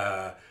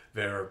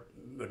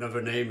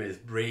 Another name is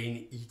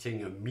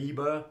brain-eating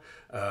amoeba.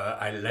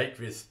 I like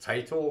this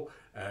title,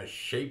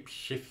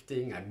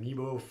 shape-shifting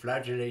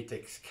amoeboflagellate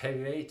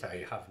excavate.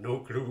 I have no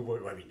clue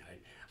what, I mean,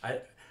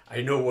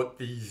 I know what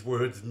these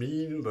words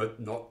mean, but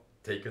not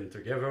taken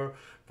together,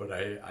 but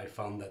I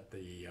found that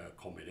the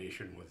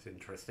combination was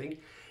interesting.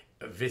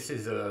 This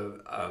is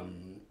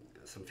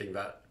something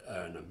that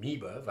an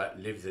amoeba that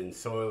lives in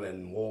soil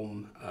and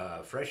warm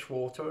fresh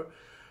water.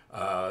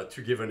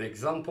 To give an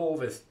example,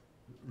 there's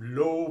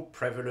low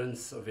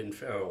prevalence of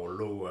or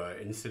low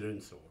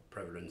incidence or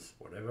prevalence,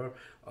 whatever,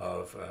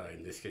 of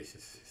in this case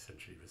it's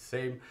essentially the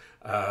same,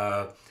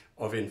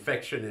 of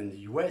infection in the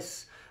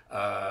US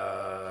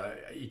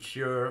each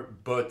year,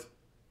 but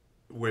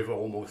with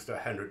almost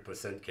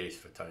 100% case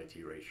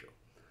fatality ratio.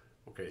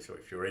 Okay, so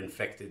if you're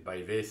infected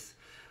by this,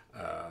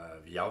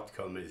 the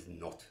outcome is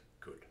not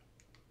good.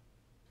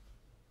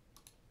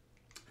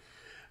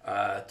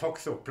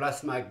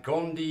 Toxoplasma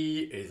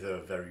gondii is a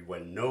very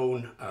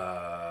well-known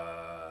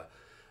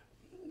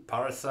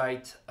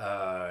parasite.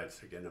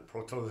 It's again a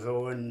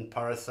protozoan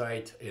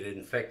parasite. It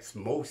infects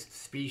most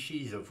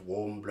species of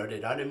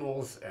warm-blooded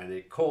animals and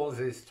it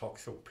causes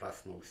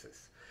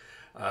toxoplasmosis.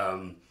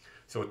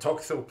 So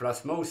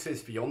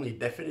toxoplasmosis, the only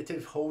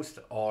definitive host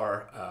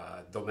are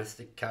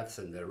domestic cats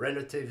and their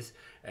relatives,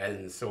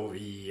 and so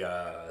the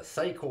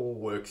cycle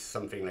works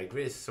something like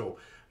this. So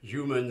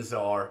humans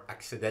are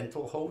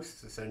accidental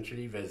hosts,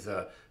 essentially. There's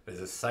a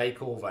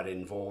cycle that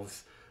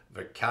involves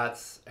the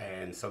cats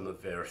and some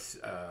of their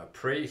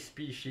prey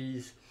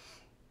species,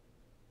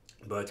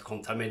 but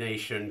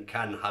contamination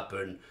can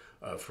happen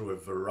through a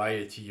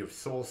variety of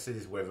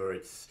sources, whether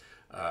it's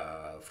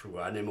through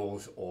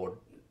animals or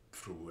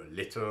through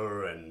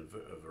litter and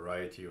a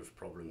variety of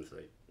problems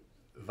like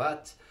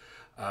that.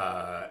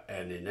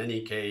 And in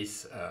any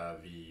case,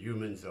 the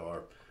humans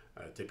are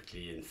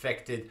typically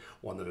infected.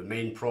 One of the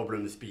main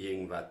problems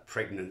being that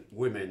pregnant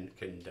women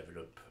can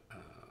develop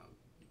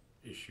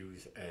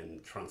issues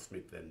and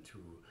transmit them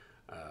to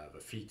the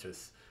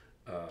fetus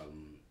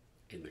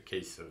in the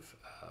case of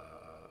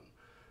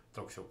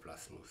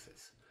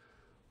toxoplasmosis.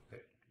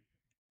 Okay.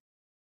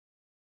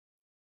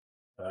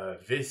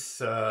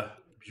 This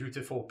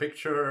beautiful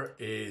picture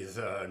is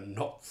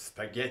not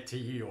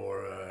spaghetti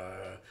or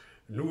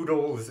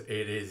noodles,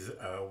 it is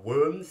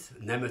worms,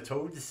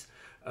 nematodes.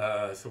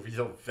 So these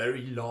are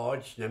very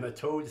large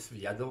nematodes.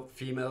 The adult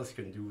females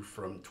can do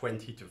from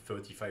 20 to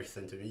 35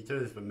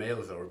 centimeters. The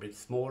males are a bit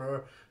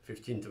smaller,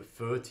 15 to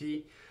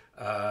 30.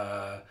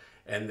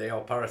 And they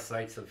are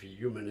parasites of the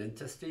human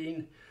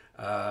intestine.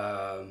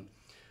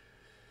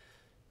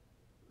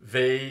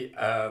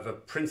 The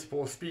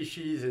principal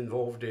species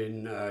involved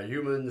in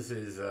humans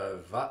is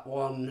that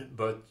one,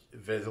 but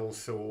there's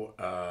also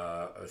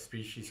a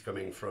species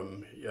coming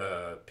from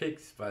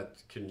pigs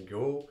that can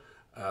go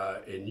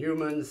in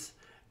humans.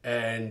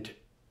 And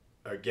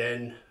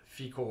again,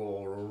 fecal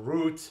oral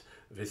route.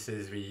 This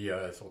is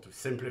the sort of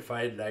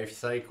simplified life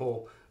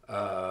cycle.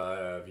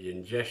 The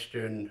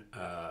ingestion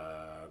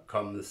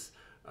comes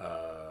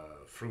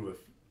through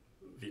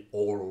the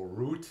oral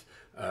route.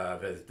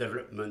 There's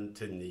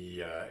development in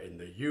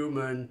the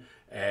human,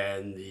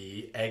 and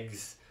the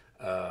eggs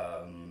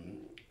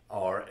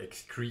are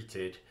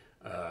excreted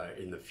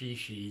in the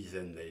feces,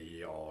 and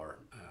they are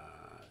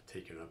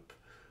taken up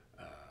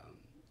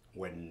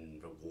when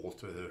the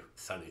water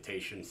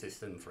sanitation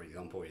system, for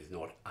example, is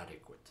not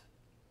adequate.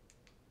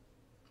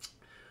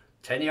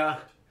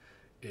 Tenia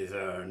is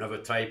another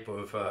type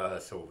of,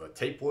 so the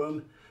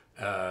tapeworm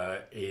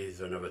is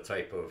another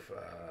type of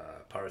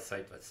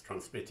parasite that's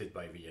transmitted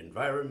by the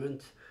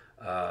environment.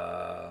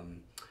 I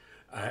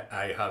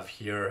have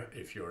here,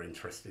 if you're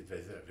interested,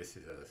 this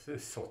is a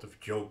sort of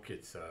joke.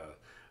 It's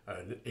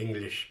an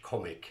English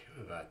comic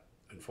that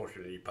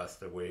unfortunately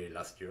passed away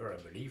last year, I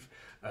believe,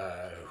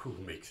 who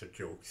makes a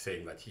joke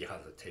saying that he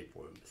has a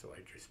tapeworm. So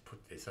I just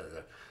put this as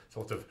a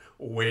sort of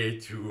way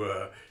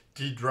to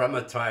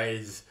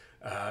de-dramatize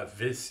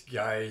this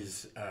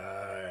guy's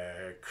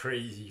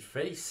crazy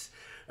face.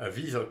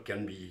 These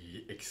can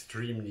be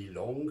extremely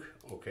long,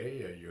 okay?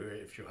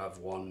 If you have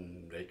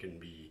one, they can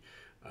be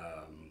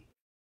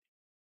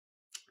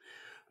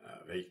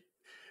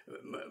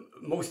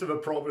most of the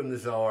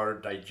problems are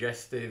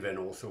digestive, and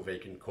also they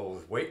can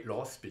cause weight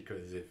loss,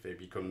 because if they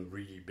become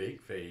really big,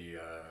 they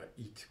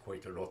eat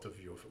quite a lot of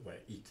your,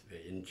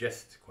 they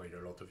ingest quite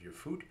a lot of your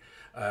food.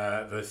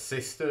 The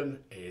system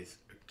is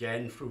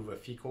again through the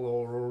fecal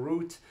oral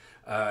route,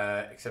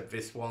 except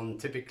this one,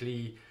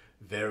 typically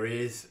there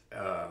is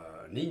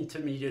an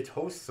intermediate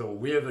host, so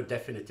we're the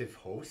definitive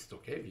host,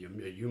 okay?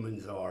 The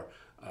humans are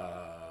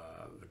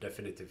the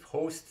definitive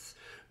hosts,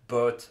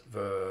 but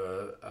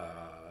the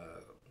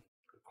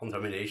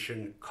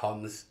contamination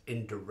comes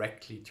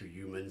indirectly to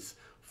humans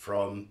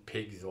from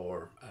pigs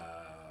or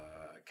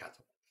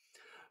cattle.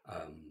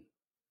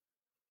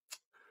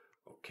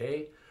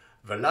 Okay,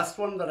 the last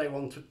one that I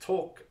want to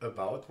talk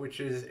about, which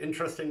is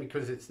interesting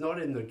because it's not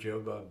in the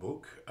Gerber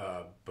book,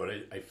 but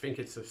I think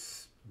it's a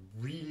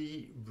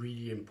really,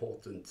 really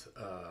important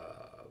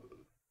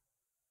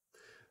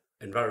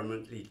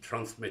environmentally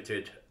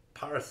transmitted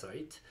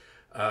parasite.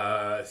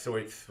 So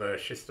it's the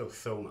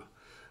schistosoma.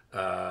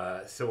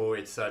 So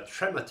it's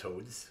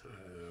trematodes.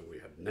 We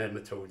had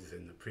nematodes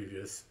in the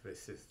previous.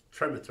 This is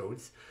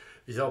trematodes.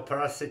 These are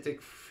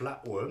parasitic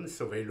flatworms,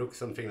 so they look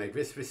something like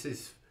this. This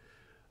is,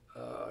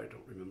 I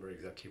don't remember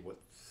exactly what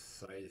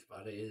size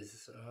that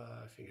is.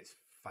 I think it's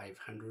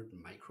 500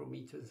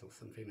 micrometers or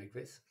something like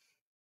this.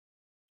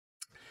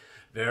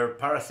 They're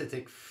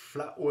parasitic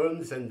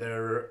flatworms, and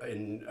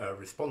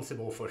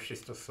responsible for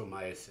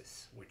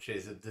schistosomiasis, which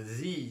is a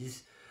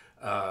disease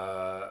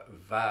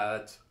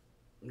that,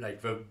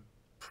 like, the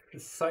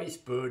precise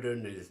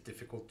burden is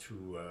difficult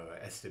to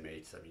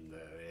estimate. I mean,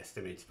 the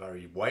estimates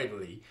vary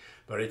widely,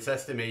 but it's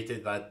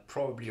estimated that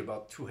probably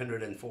about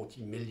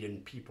 240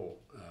 million people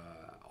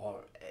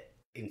are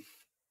in,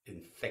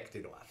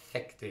 infected or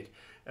affected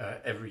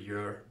every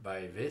year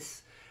by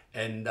this,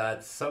 and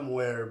that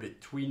somewhere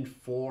between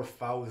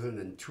 4,000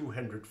 and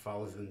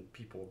 200,000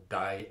 people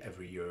die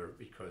every year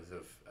because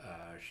of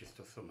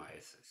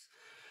schistosomiasis.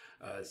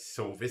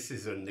 So this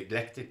is a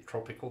neglected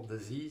tropical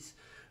disease,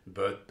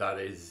 but that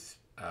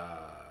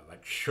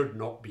should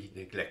not be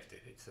neglected.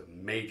 It's a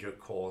major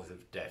cause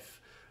of death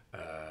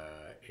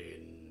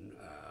in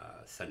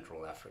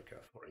Central Africa,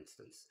 for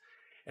instance.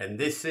 And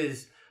this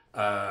is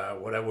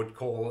what I would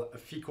call a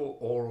fecal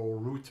oral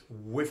route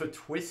with a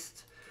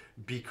twist,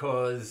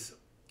 because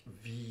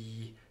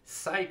the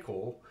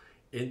cycle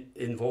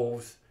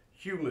involves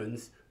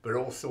humans but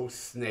also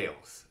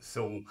snails.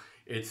 So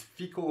it's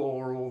fecal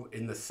oral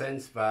in the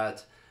sense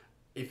that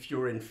if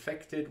you're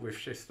infected with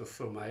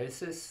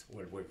schistosomiasis,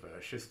 well, with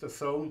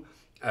schistosome,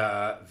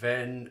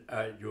 then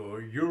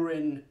your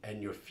urine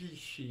and your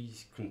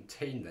feces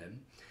contain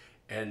them.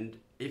 And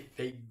if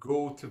they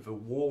go to the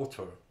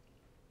water,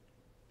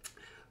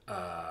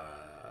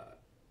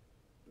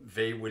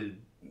 they will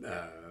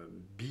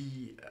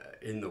be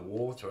in the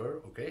water,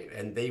 okay,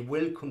 and they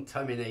will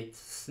contaminate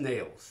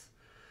snails.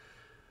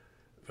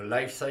 The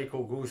life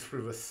cycle goes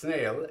through the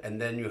snail,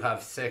 and then you have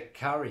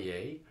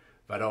cercariae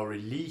that are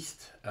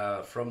released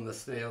from the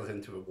snails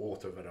into the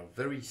water, that are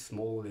very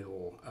small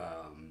little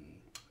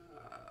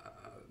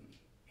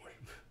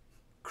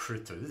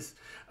critters,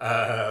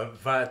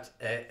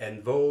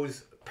 and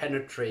those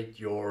penetrate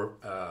your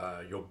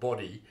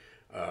body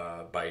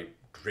by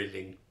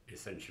drilling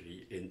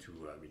essentially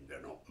into. I mean,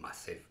 they're not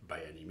massive by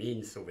any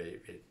means, so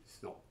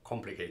it's not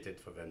complicated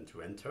for them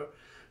to enter,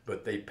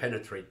 but they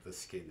penetrate the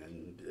skin,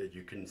 and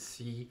you can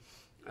see.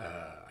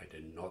 I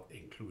did not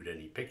include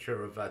any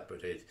picture of that,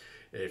 but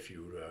if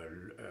you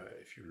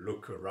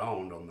look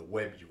around on the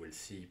web, you will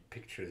see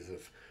pictures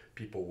of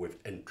people with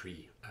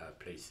entry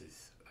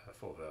places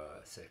for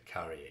the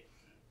cercariae.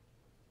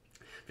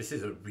 This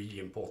is a really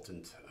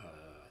important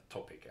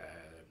topic.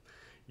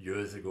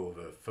 Years ago,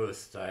 the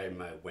first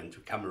time I went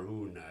to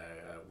Cameroon,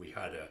 we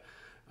had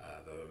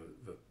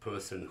the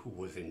person who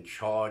was in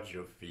charge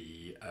of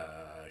the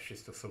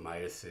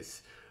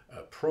schistosomiasis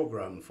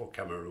program for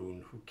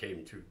Cameroon, who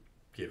came to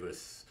give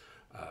us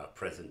a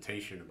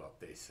presentation about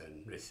this,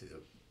 and this is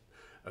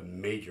a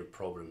major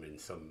problem in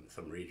some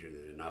regions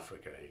in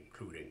Africa,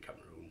 including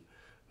Cameroon.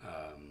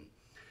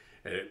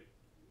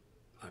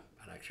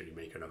 I'll actually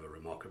make another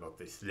remark about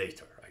this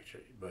later,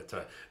 actually, but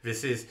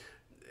this is,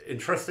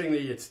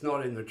 interestingly, it's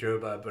not in the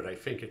JERBA, but I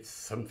think it's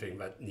something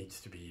that needs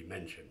to be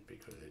mentioned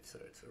because it's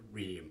a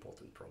really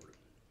important problem.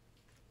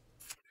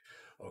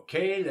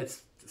 Okay,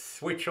 let's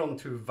switch on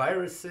to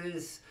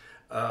viruses.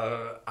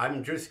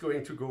 I'm just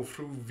going to go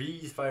through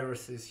these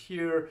viruses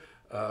here.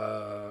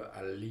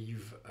 I'll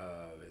leave,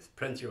 there's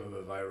plenty of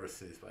other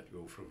viruses that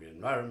go through the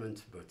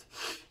environment, but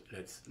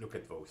let's look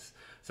at those.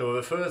 So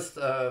the first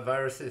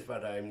viruses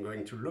that I'm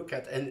going to look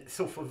at, and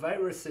so for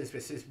viruses,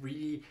 this is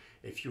really,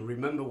 if you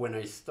remember when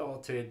I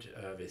started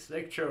this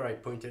lecture, I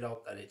pointed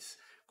out that it's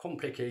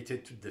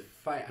complicated to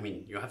define. I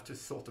mean, you have to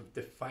sort of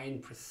define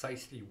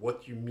precisely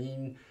what you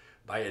mean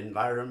by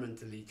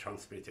environmentally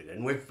transmitted.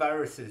 And with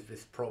viruses,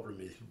 this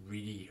problem is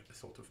really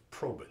sort of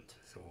probant.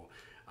 So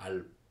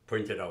I'll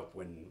point it out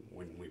when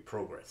we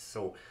progress.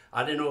 So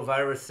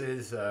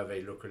adenoviruses,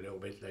 they look a little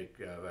bit like,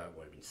 well,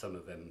 I mean, some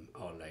of them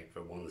are like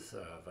the ones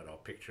that are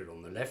pictured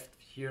on the left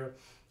here.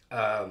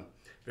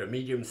 They're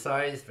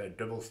medium-sized, they're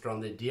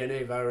double-stranded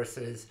DNA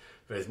viruses.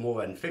 There's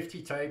more than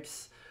 50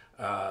 types,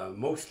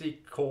 mostly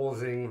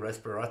causing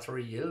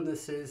respiratory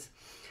illnesses.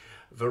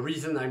 The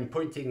reason I'm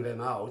pointing them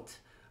out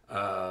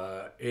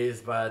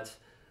is that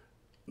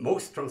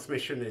most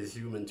transmission is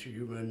human to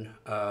human,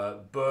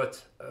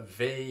 but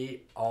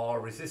they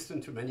are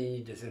resistant to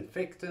many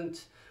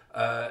disinfectants,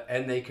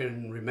 and they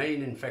can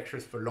remain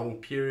infectious for long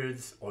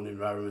periods on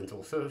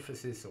environmental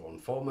surfaces, so on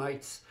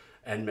fomites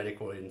and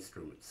medical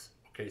instruments.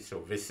 Okay,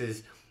 so this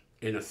is,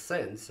 in a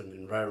sense, an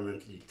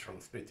environmentally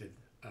transmitted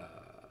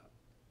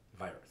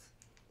virus.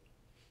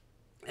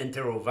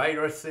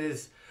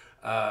 Enteroviruses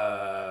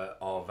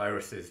are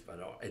viruses that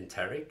are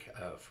enteric,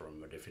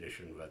 from a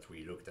definition that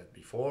we looked at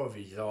before.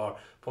 These are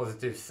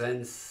positive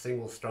sense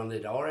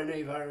single-stranded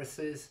RNA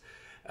viruses.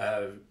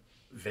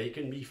 They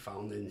can be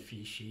found in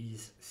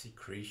feces,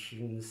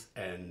 secretions,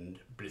 and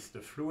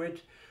blister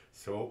fluid.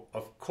 So,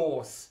 of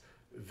course,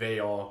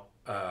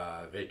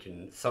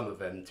 some of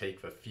them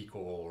take the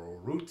fecal oral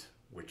route,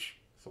 which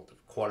sort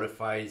of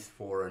qualifies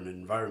for an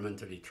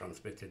environmentally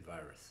transmitted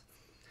virus.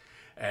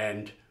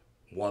 and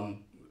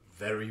one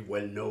very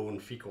well-known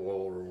fecal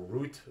oral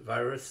route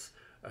virus,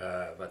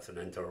 that's an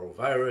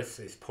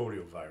enterovirus, is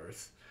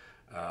poliovirus.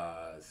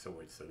 So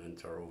it's an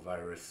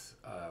enterovirus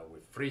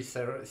with three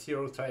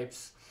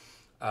serotypes.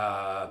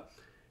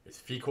 It's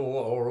fecal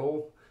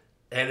oral,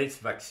 and it's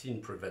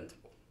vaccine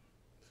preventable.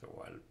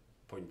 So I'll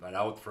point that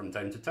out from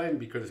time to time,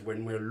 because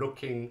when we're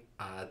looking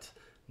at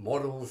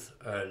models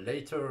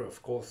later,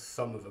 of course,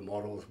 some of the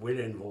models will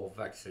involve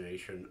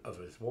vaccination,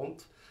 others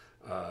won't.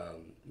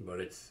 But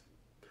it's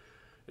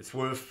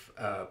worth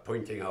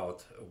pointing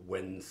out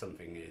when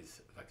something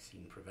is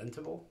vaccine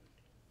preventable.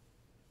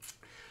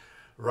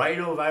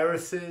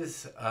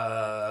 Rhinoviruses,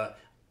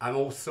 I'm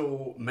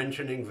also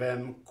mentioning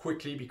them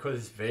quickly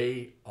because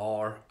they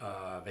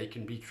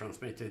can be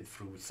transmitted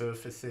through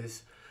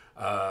surfaces.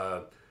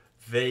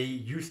 They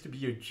used to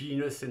be a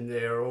genus in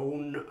their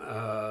own,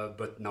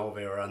 but now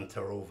they are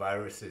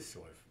enteroviruses,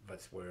 so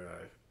that's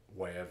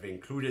why I've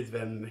included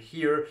them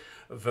here.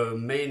 The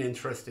main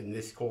interest in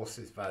this course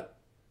is that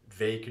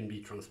they can be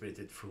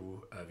transmitted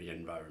through the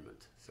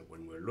environment. So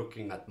when we're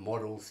looking at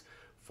models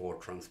for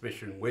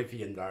transmission with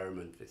the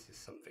environment, this is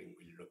something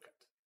we look at.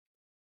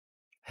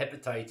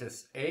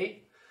 Hepatitis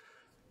A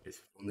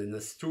is found in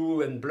the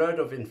stool and blood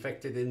of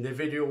infected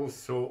individuals,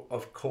 so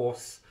of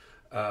course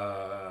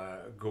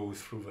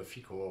goes through the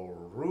fecal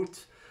oral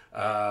route.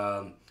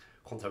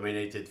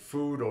 Contaminated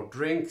food or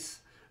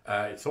drinks,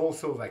 it's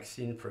also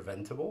vaccine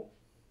preventable.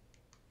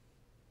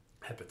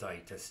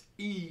 Hepatitis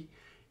E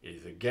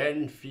is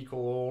again fecal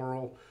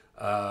oral.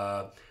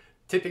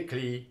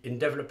 Typically in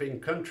developing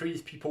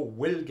countries, people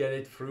will get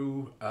it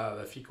through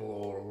the fecal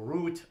oral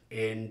route.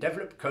 In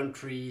developed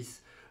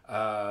countries,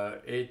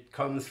 it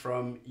comes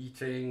from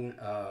eating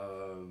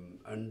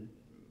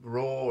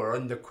raw or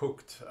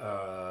undercooked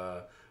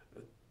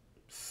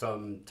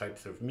some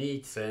types of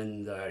meats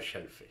and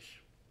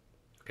shellfish.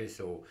 Okay,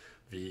 so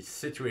the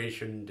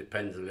situation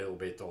depends a little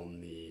bit on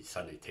the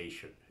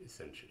sanitation,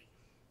 essentially.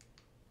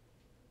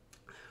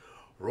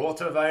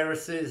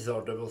 Rotaviruses,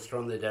 or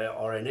double-stranded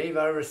RNA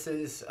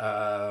viruses.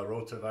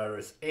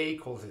 Rotavirus A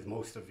causes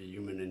most of the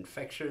human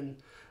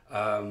infection.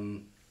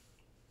 It's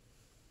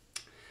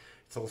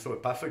also a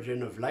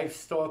pathogen of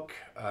livestock.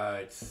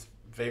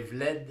 They've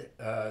led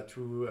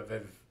to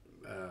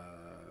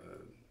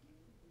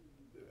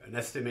an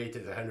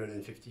estimated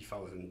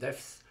 150,000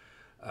 deaths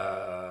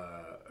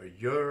a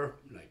year,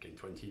 like in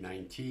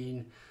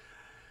 2019.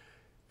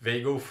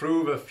 They go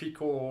through the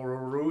fecal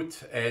oral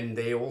route, and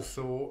they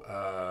also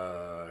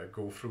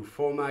go through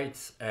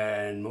fomites,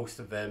 and most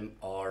of them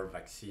are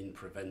vaccine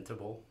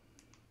preventable.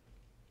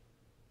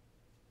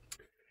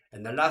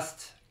 And the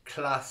last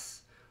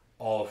class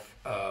of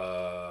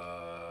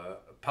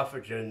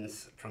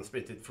pathogens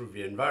transmitted through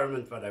the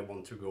environment that I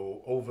want to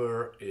go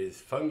over is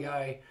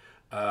fungi.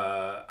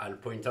 I'll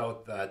point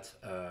out that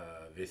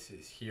this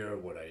is here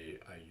what I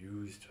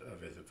used.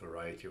 There's a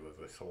variety of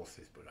other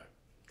sources, but I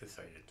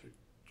decided to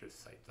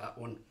just cite that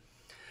one.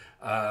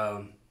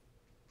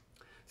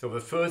 So the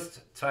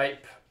first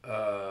type,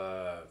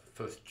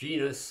 first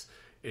genus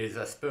is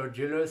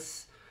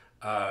Aspergillus.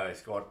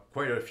 It's got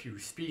quite a few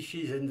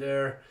species in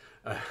there.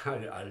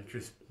 I'll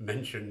just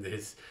mention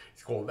this.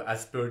 It's called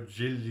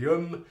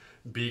Aspergillium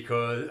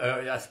because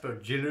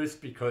Aspergillus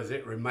because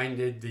it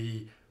reminded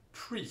the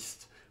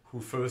priest who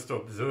first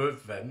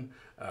observed them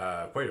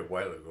quite a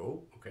while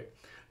ago, okay,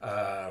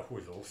 who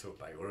is also a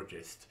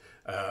biologist,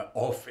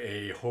 of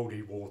a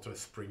holy water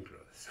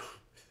sprinkler. So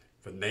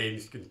the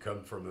names can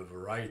come from a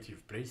variety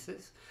of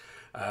places.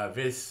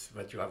 This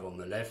that you have on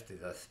the left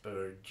is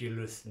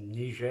Aspergillus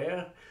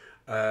niger.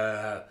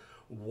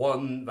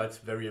 One that's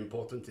very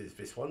important is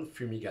this one,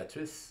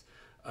 fumigatus,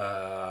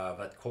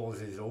 that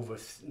causes over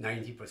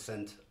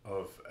 90%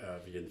 of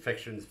the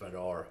infections that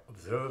are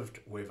observed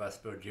with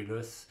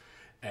Aspergillus,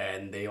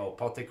 and they are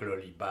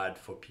particularly bad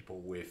for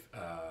people with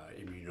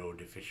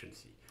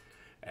immunodeficiency.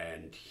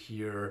 And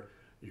here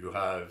you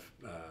have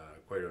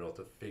quite a lot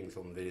of things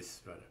on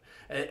this. But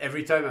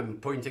every time I'm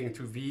pointing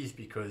to these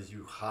because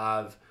you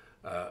have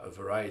a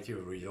variety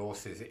of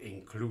resources,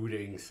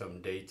 including some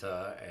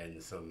data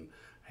and some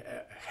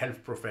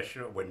health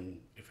professional.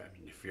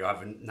 If you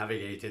haven't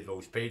navigated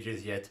those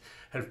pages yet,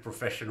 health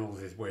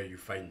professionals is where you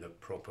find the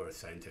proper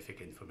scientific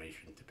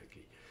information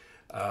typically.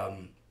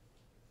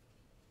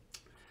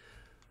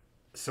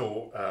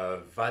 So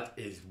that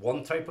is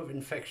one type of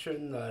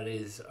infection that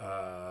is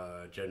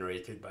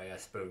generated by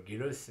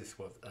Aspergillus. This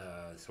was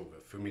so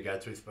the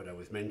fumigatus that I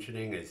was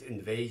mentioning is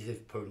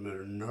invasive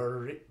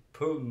pulmonary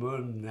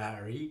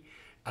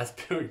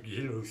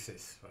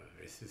aspergillosis.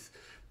 This is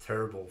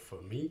terrible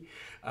for me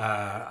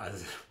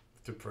as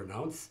to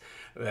pronounce.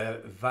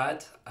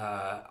 That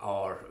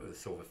are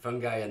so the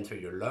fungi enter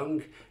your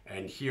lung,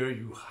 and here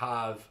you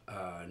have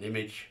an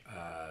image.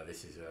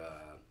 This is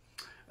a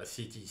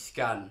CT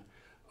scan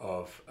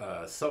of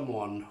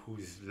someone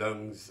whose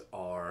lungs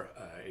are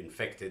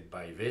infected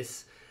by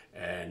this,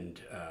 and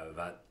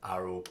that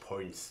arrow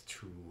points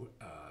to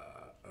a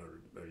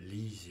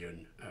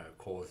lesion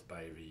caused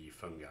by the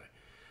fungi.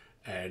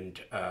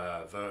 and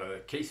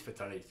the case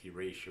fatality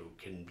ratio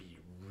can be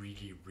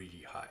really,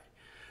 really high.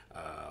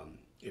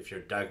 If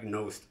you're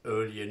diagnosed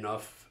early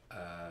enough,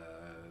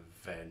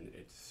 then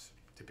it's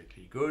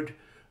typically good,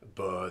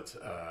 but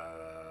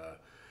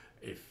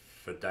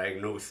if the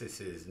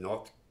diagnosis is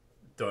not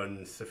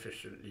done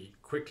sufficiently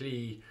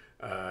quickly,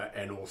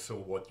 and also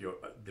what your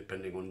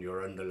depending on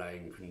your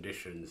underlying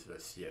conditions, the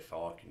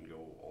CFR can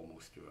go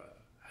almost to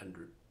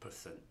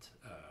 100%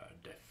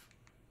 death.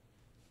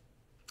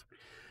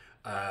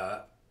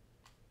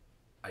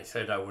 I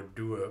said I would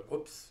do a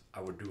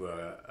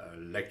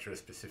lecture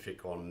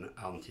specific on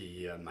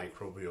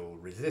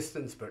antimicrobial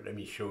resistance, but let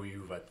me show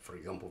you that, for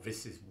example,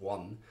 this is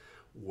one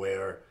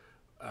where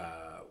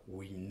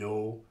we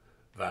know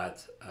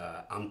that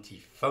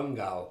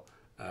antifungal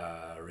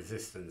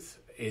resistance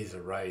is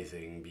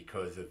arising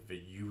because of the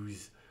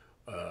use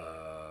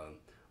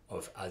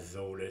of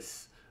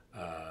Azoles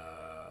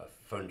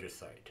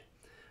fungicide.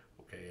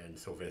 Okay, and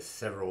so there's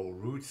several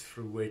routes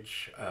through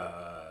which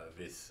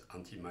this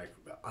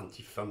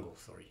antifungal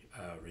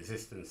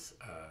resistance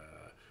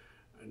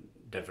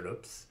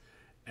develops,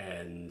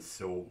 and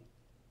so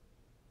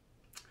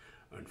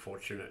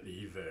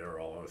unfortunately there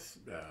are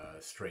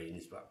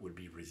strains that would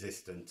be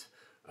resistant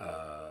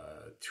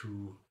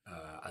to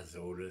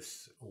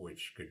Azoles,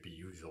 which could be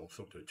used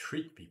also to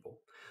treat people,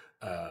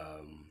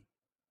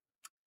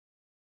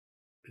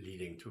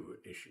 leading to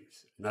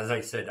issues. And as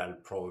I said, I'll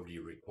probably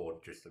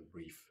record just a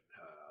brief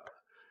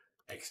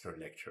extra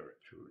lecture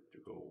to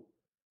go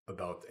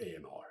about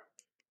AMR.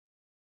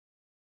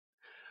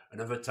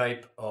 Another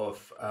type of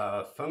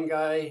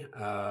fungi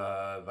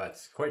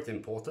that's quite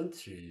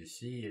important. You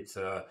see, it's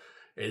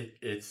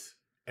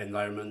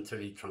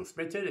environmentally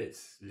transmitted.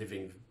 It's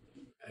living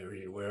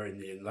everywhere in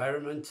the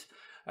environment,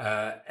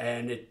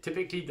 and it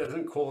typically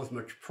doesn't cause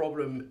much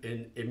problem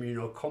in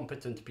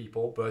immunocompetent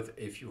people. But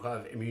if you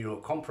have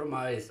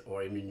immunocompromised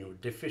or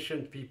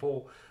immunodeficient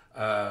people,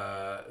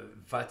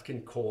 that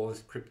can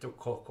cause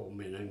cryptococcal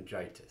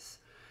meningitis.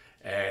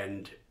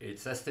 And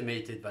it's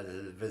estimated that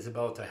there's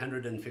about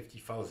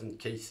 150,000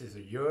 cases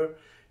a year,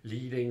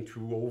 leading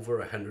to over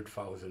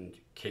 100,000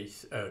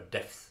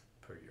 deaths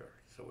per year.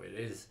 So it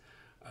is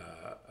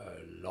a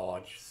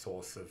large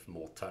source of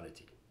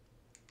mortality.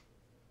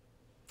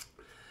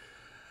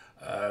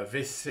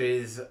 This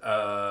is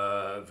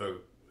the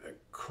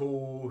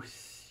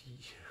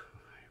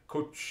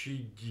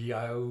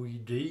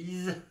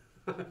coccidioides.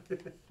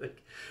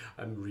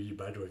 I'm really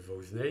bad with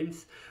those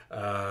names.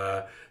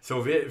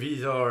 So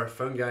these are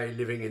fungi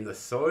living in the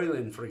soil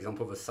in, for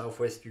example, the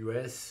southwest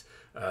US,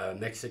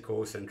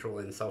 Mexico, Central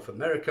and South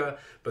America,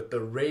 but the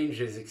range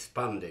is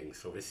expanding.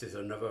 So this is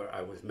another,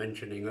 I was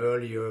mentioning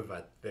earlier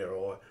that there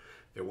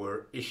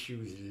were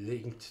issues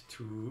linked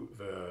to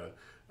the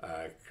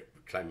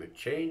climate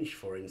change,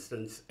 for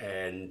instance,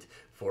 and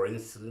for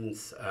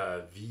instance,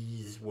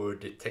 these were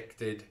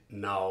detected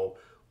now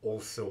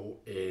also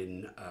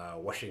in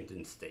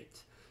Washington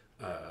State.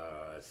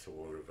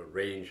 So the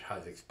range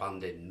has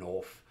expanded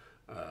north,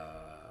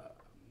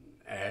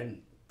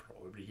 and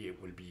probably it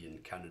will be in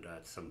Canada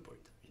at some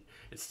point.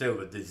 It's still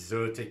a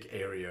desertic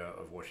area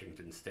of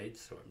Washington State,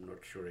 so I'm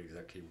not sure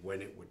exactly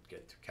when it would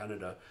get to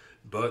Canada,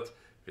 but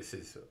this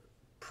is a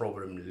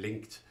problem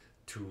linked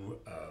to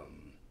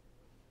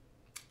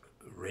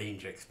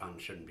range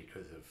expansion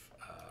because of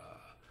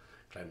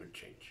climate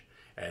change.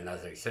 And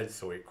as I said,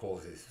 so it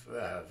causes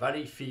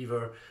valley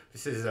fever.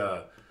 This is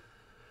a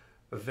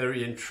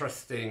very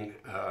interesting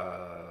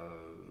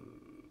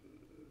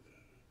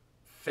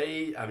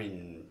phase,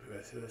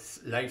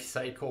 life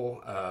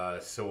cycle.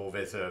 So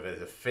there's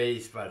a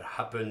phase that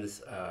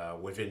happens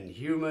within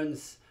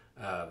humans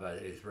that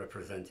is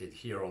represented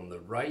here on the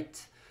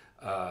right.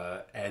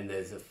 And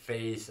there's a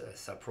phase,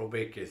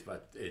 saprobic, is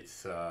that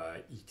it's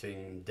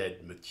eating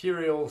dead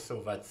material.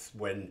 So that's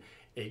when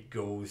it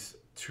goes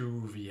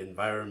to the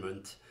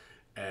environment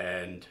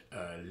and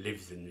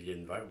lives in the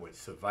environment,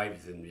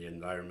 survives in the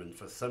environment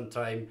for some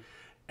time,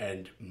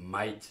 and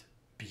might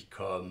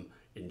become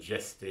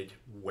ingested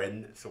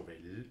when, so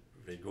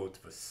they go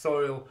to the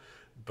soil,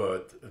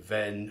 but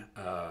then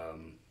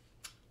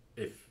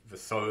if the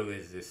soil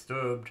is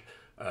disturbed,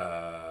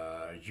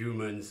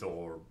 humans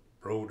or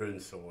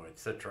rodents or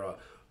etc.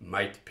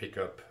 might pick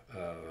up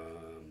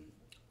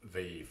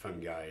the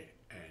fungi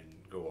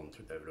and go on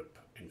to develop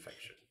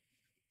infection.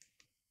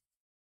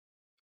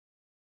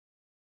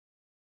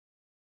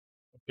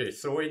 Okay,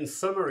 so in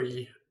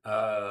summary,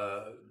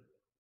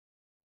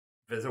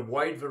 there's a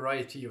wide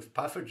variety of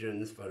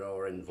pathogens that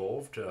are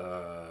involved,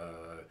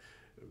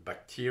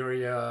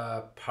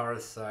 bacteria,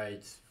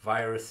 parasites,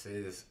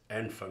 viruses,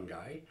 and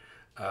fungi.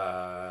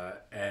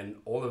 And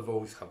all of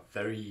those have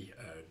very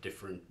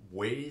different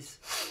ways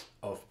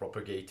of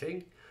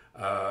propagating.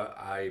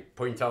 I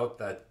point out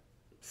that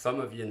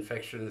some of the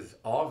infections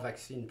are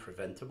vaccine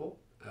preventable.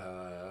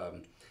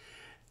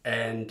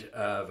 And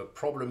the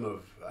problem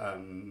of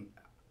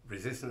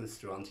resistance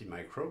to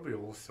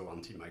antimicrobials, so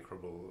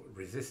antimicrobial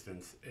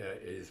resistance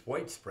is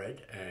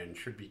widespread and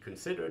should be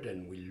considered,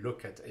 and we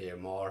look at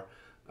AMR.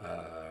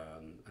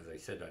 As I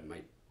said, I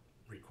might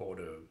record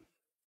a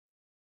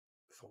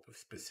sort of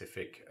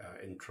specific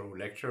intro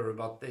lecture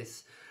about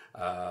this.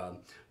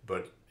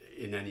 But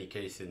in any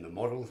case, in the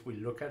models, we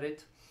look at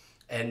it.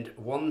 And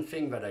one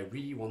thing that I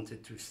really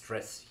wanted to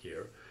stress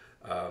here,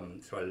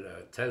 so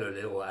I'll tell a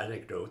little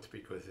anecdote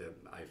because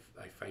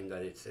I find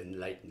that it's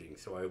enlightening.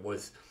 So I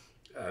was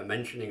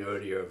mentioning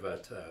earlier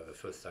that the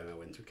first time I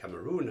went to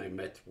Cameroon, I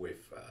met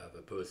with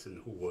the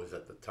person who was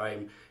at the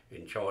time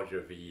in charge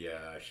of the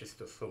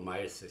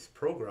schistosomiasis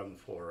program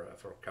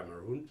for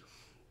Cameroon.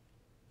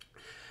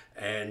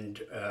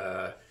 And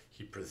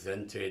he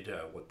presented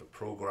what the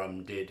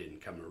program did in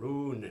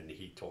Cameroon, and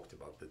he talked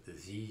about the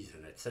disease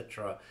and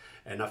etc.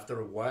 And after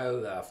a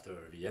while,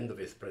 after the end of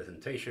his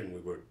presentation,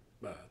 we were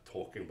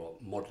talking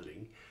about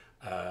modeling.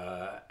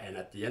 And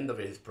at the end of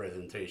his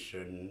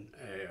presentation,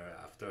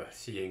 after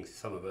seeing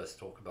some of us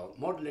talk about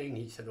modeling,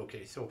 he said,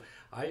 okay, so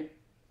I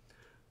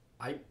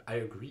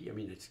agree. I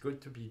mean, it's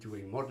good to be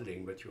doing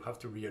modeling, but you have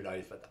to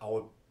realize that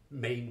our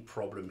main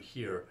problem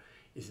here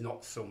is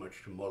not so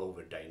much to model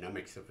the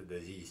dynamics of the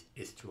disease,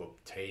 is to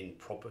obtain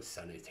proper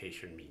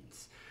sanitation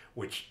means,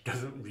 which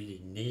doesn't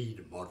really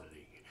need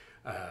modeling.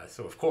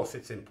 So of course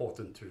it's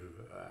important to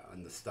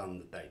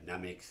understand the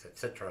dynamics,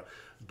 etc.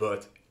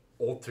 But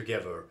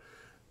altogether,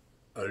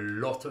 a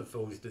lot of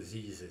those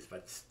diseases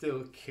that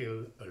still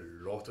kill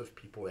a lot of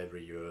people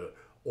every year,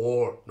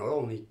 or not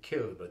only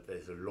kill, but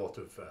there's a lot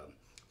of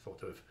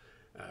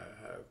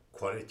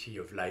quality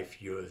of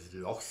life years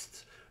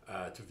lost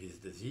to these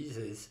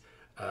diseases.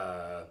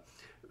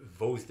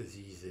 Those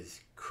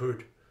diseases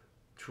could,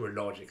 to a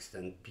large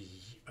extent,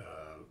 be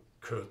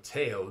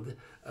curtailed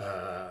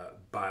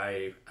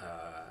by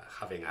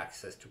having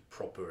access to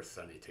proper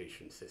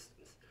sanitation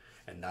systems.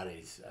 And that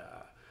is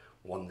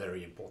one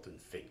very important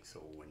thing.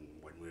 So when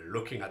we're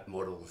looking at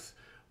models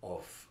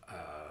of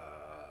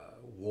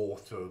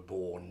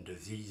waterborne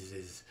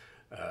diseases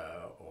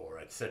or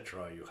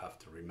etc., you have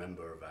to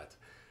remember that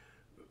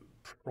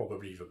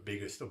probably the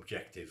biggest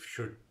objective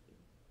should,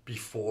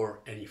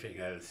 before anything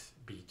else,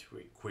 be to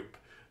equip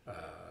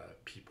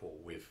people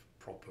with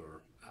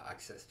proper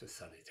access to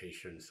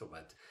sanitation so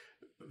that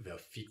the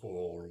fecal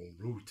oral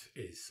route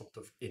is sort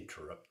of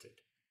interrupted.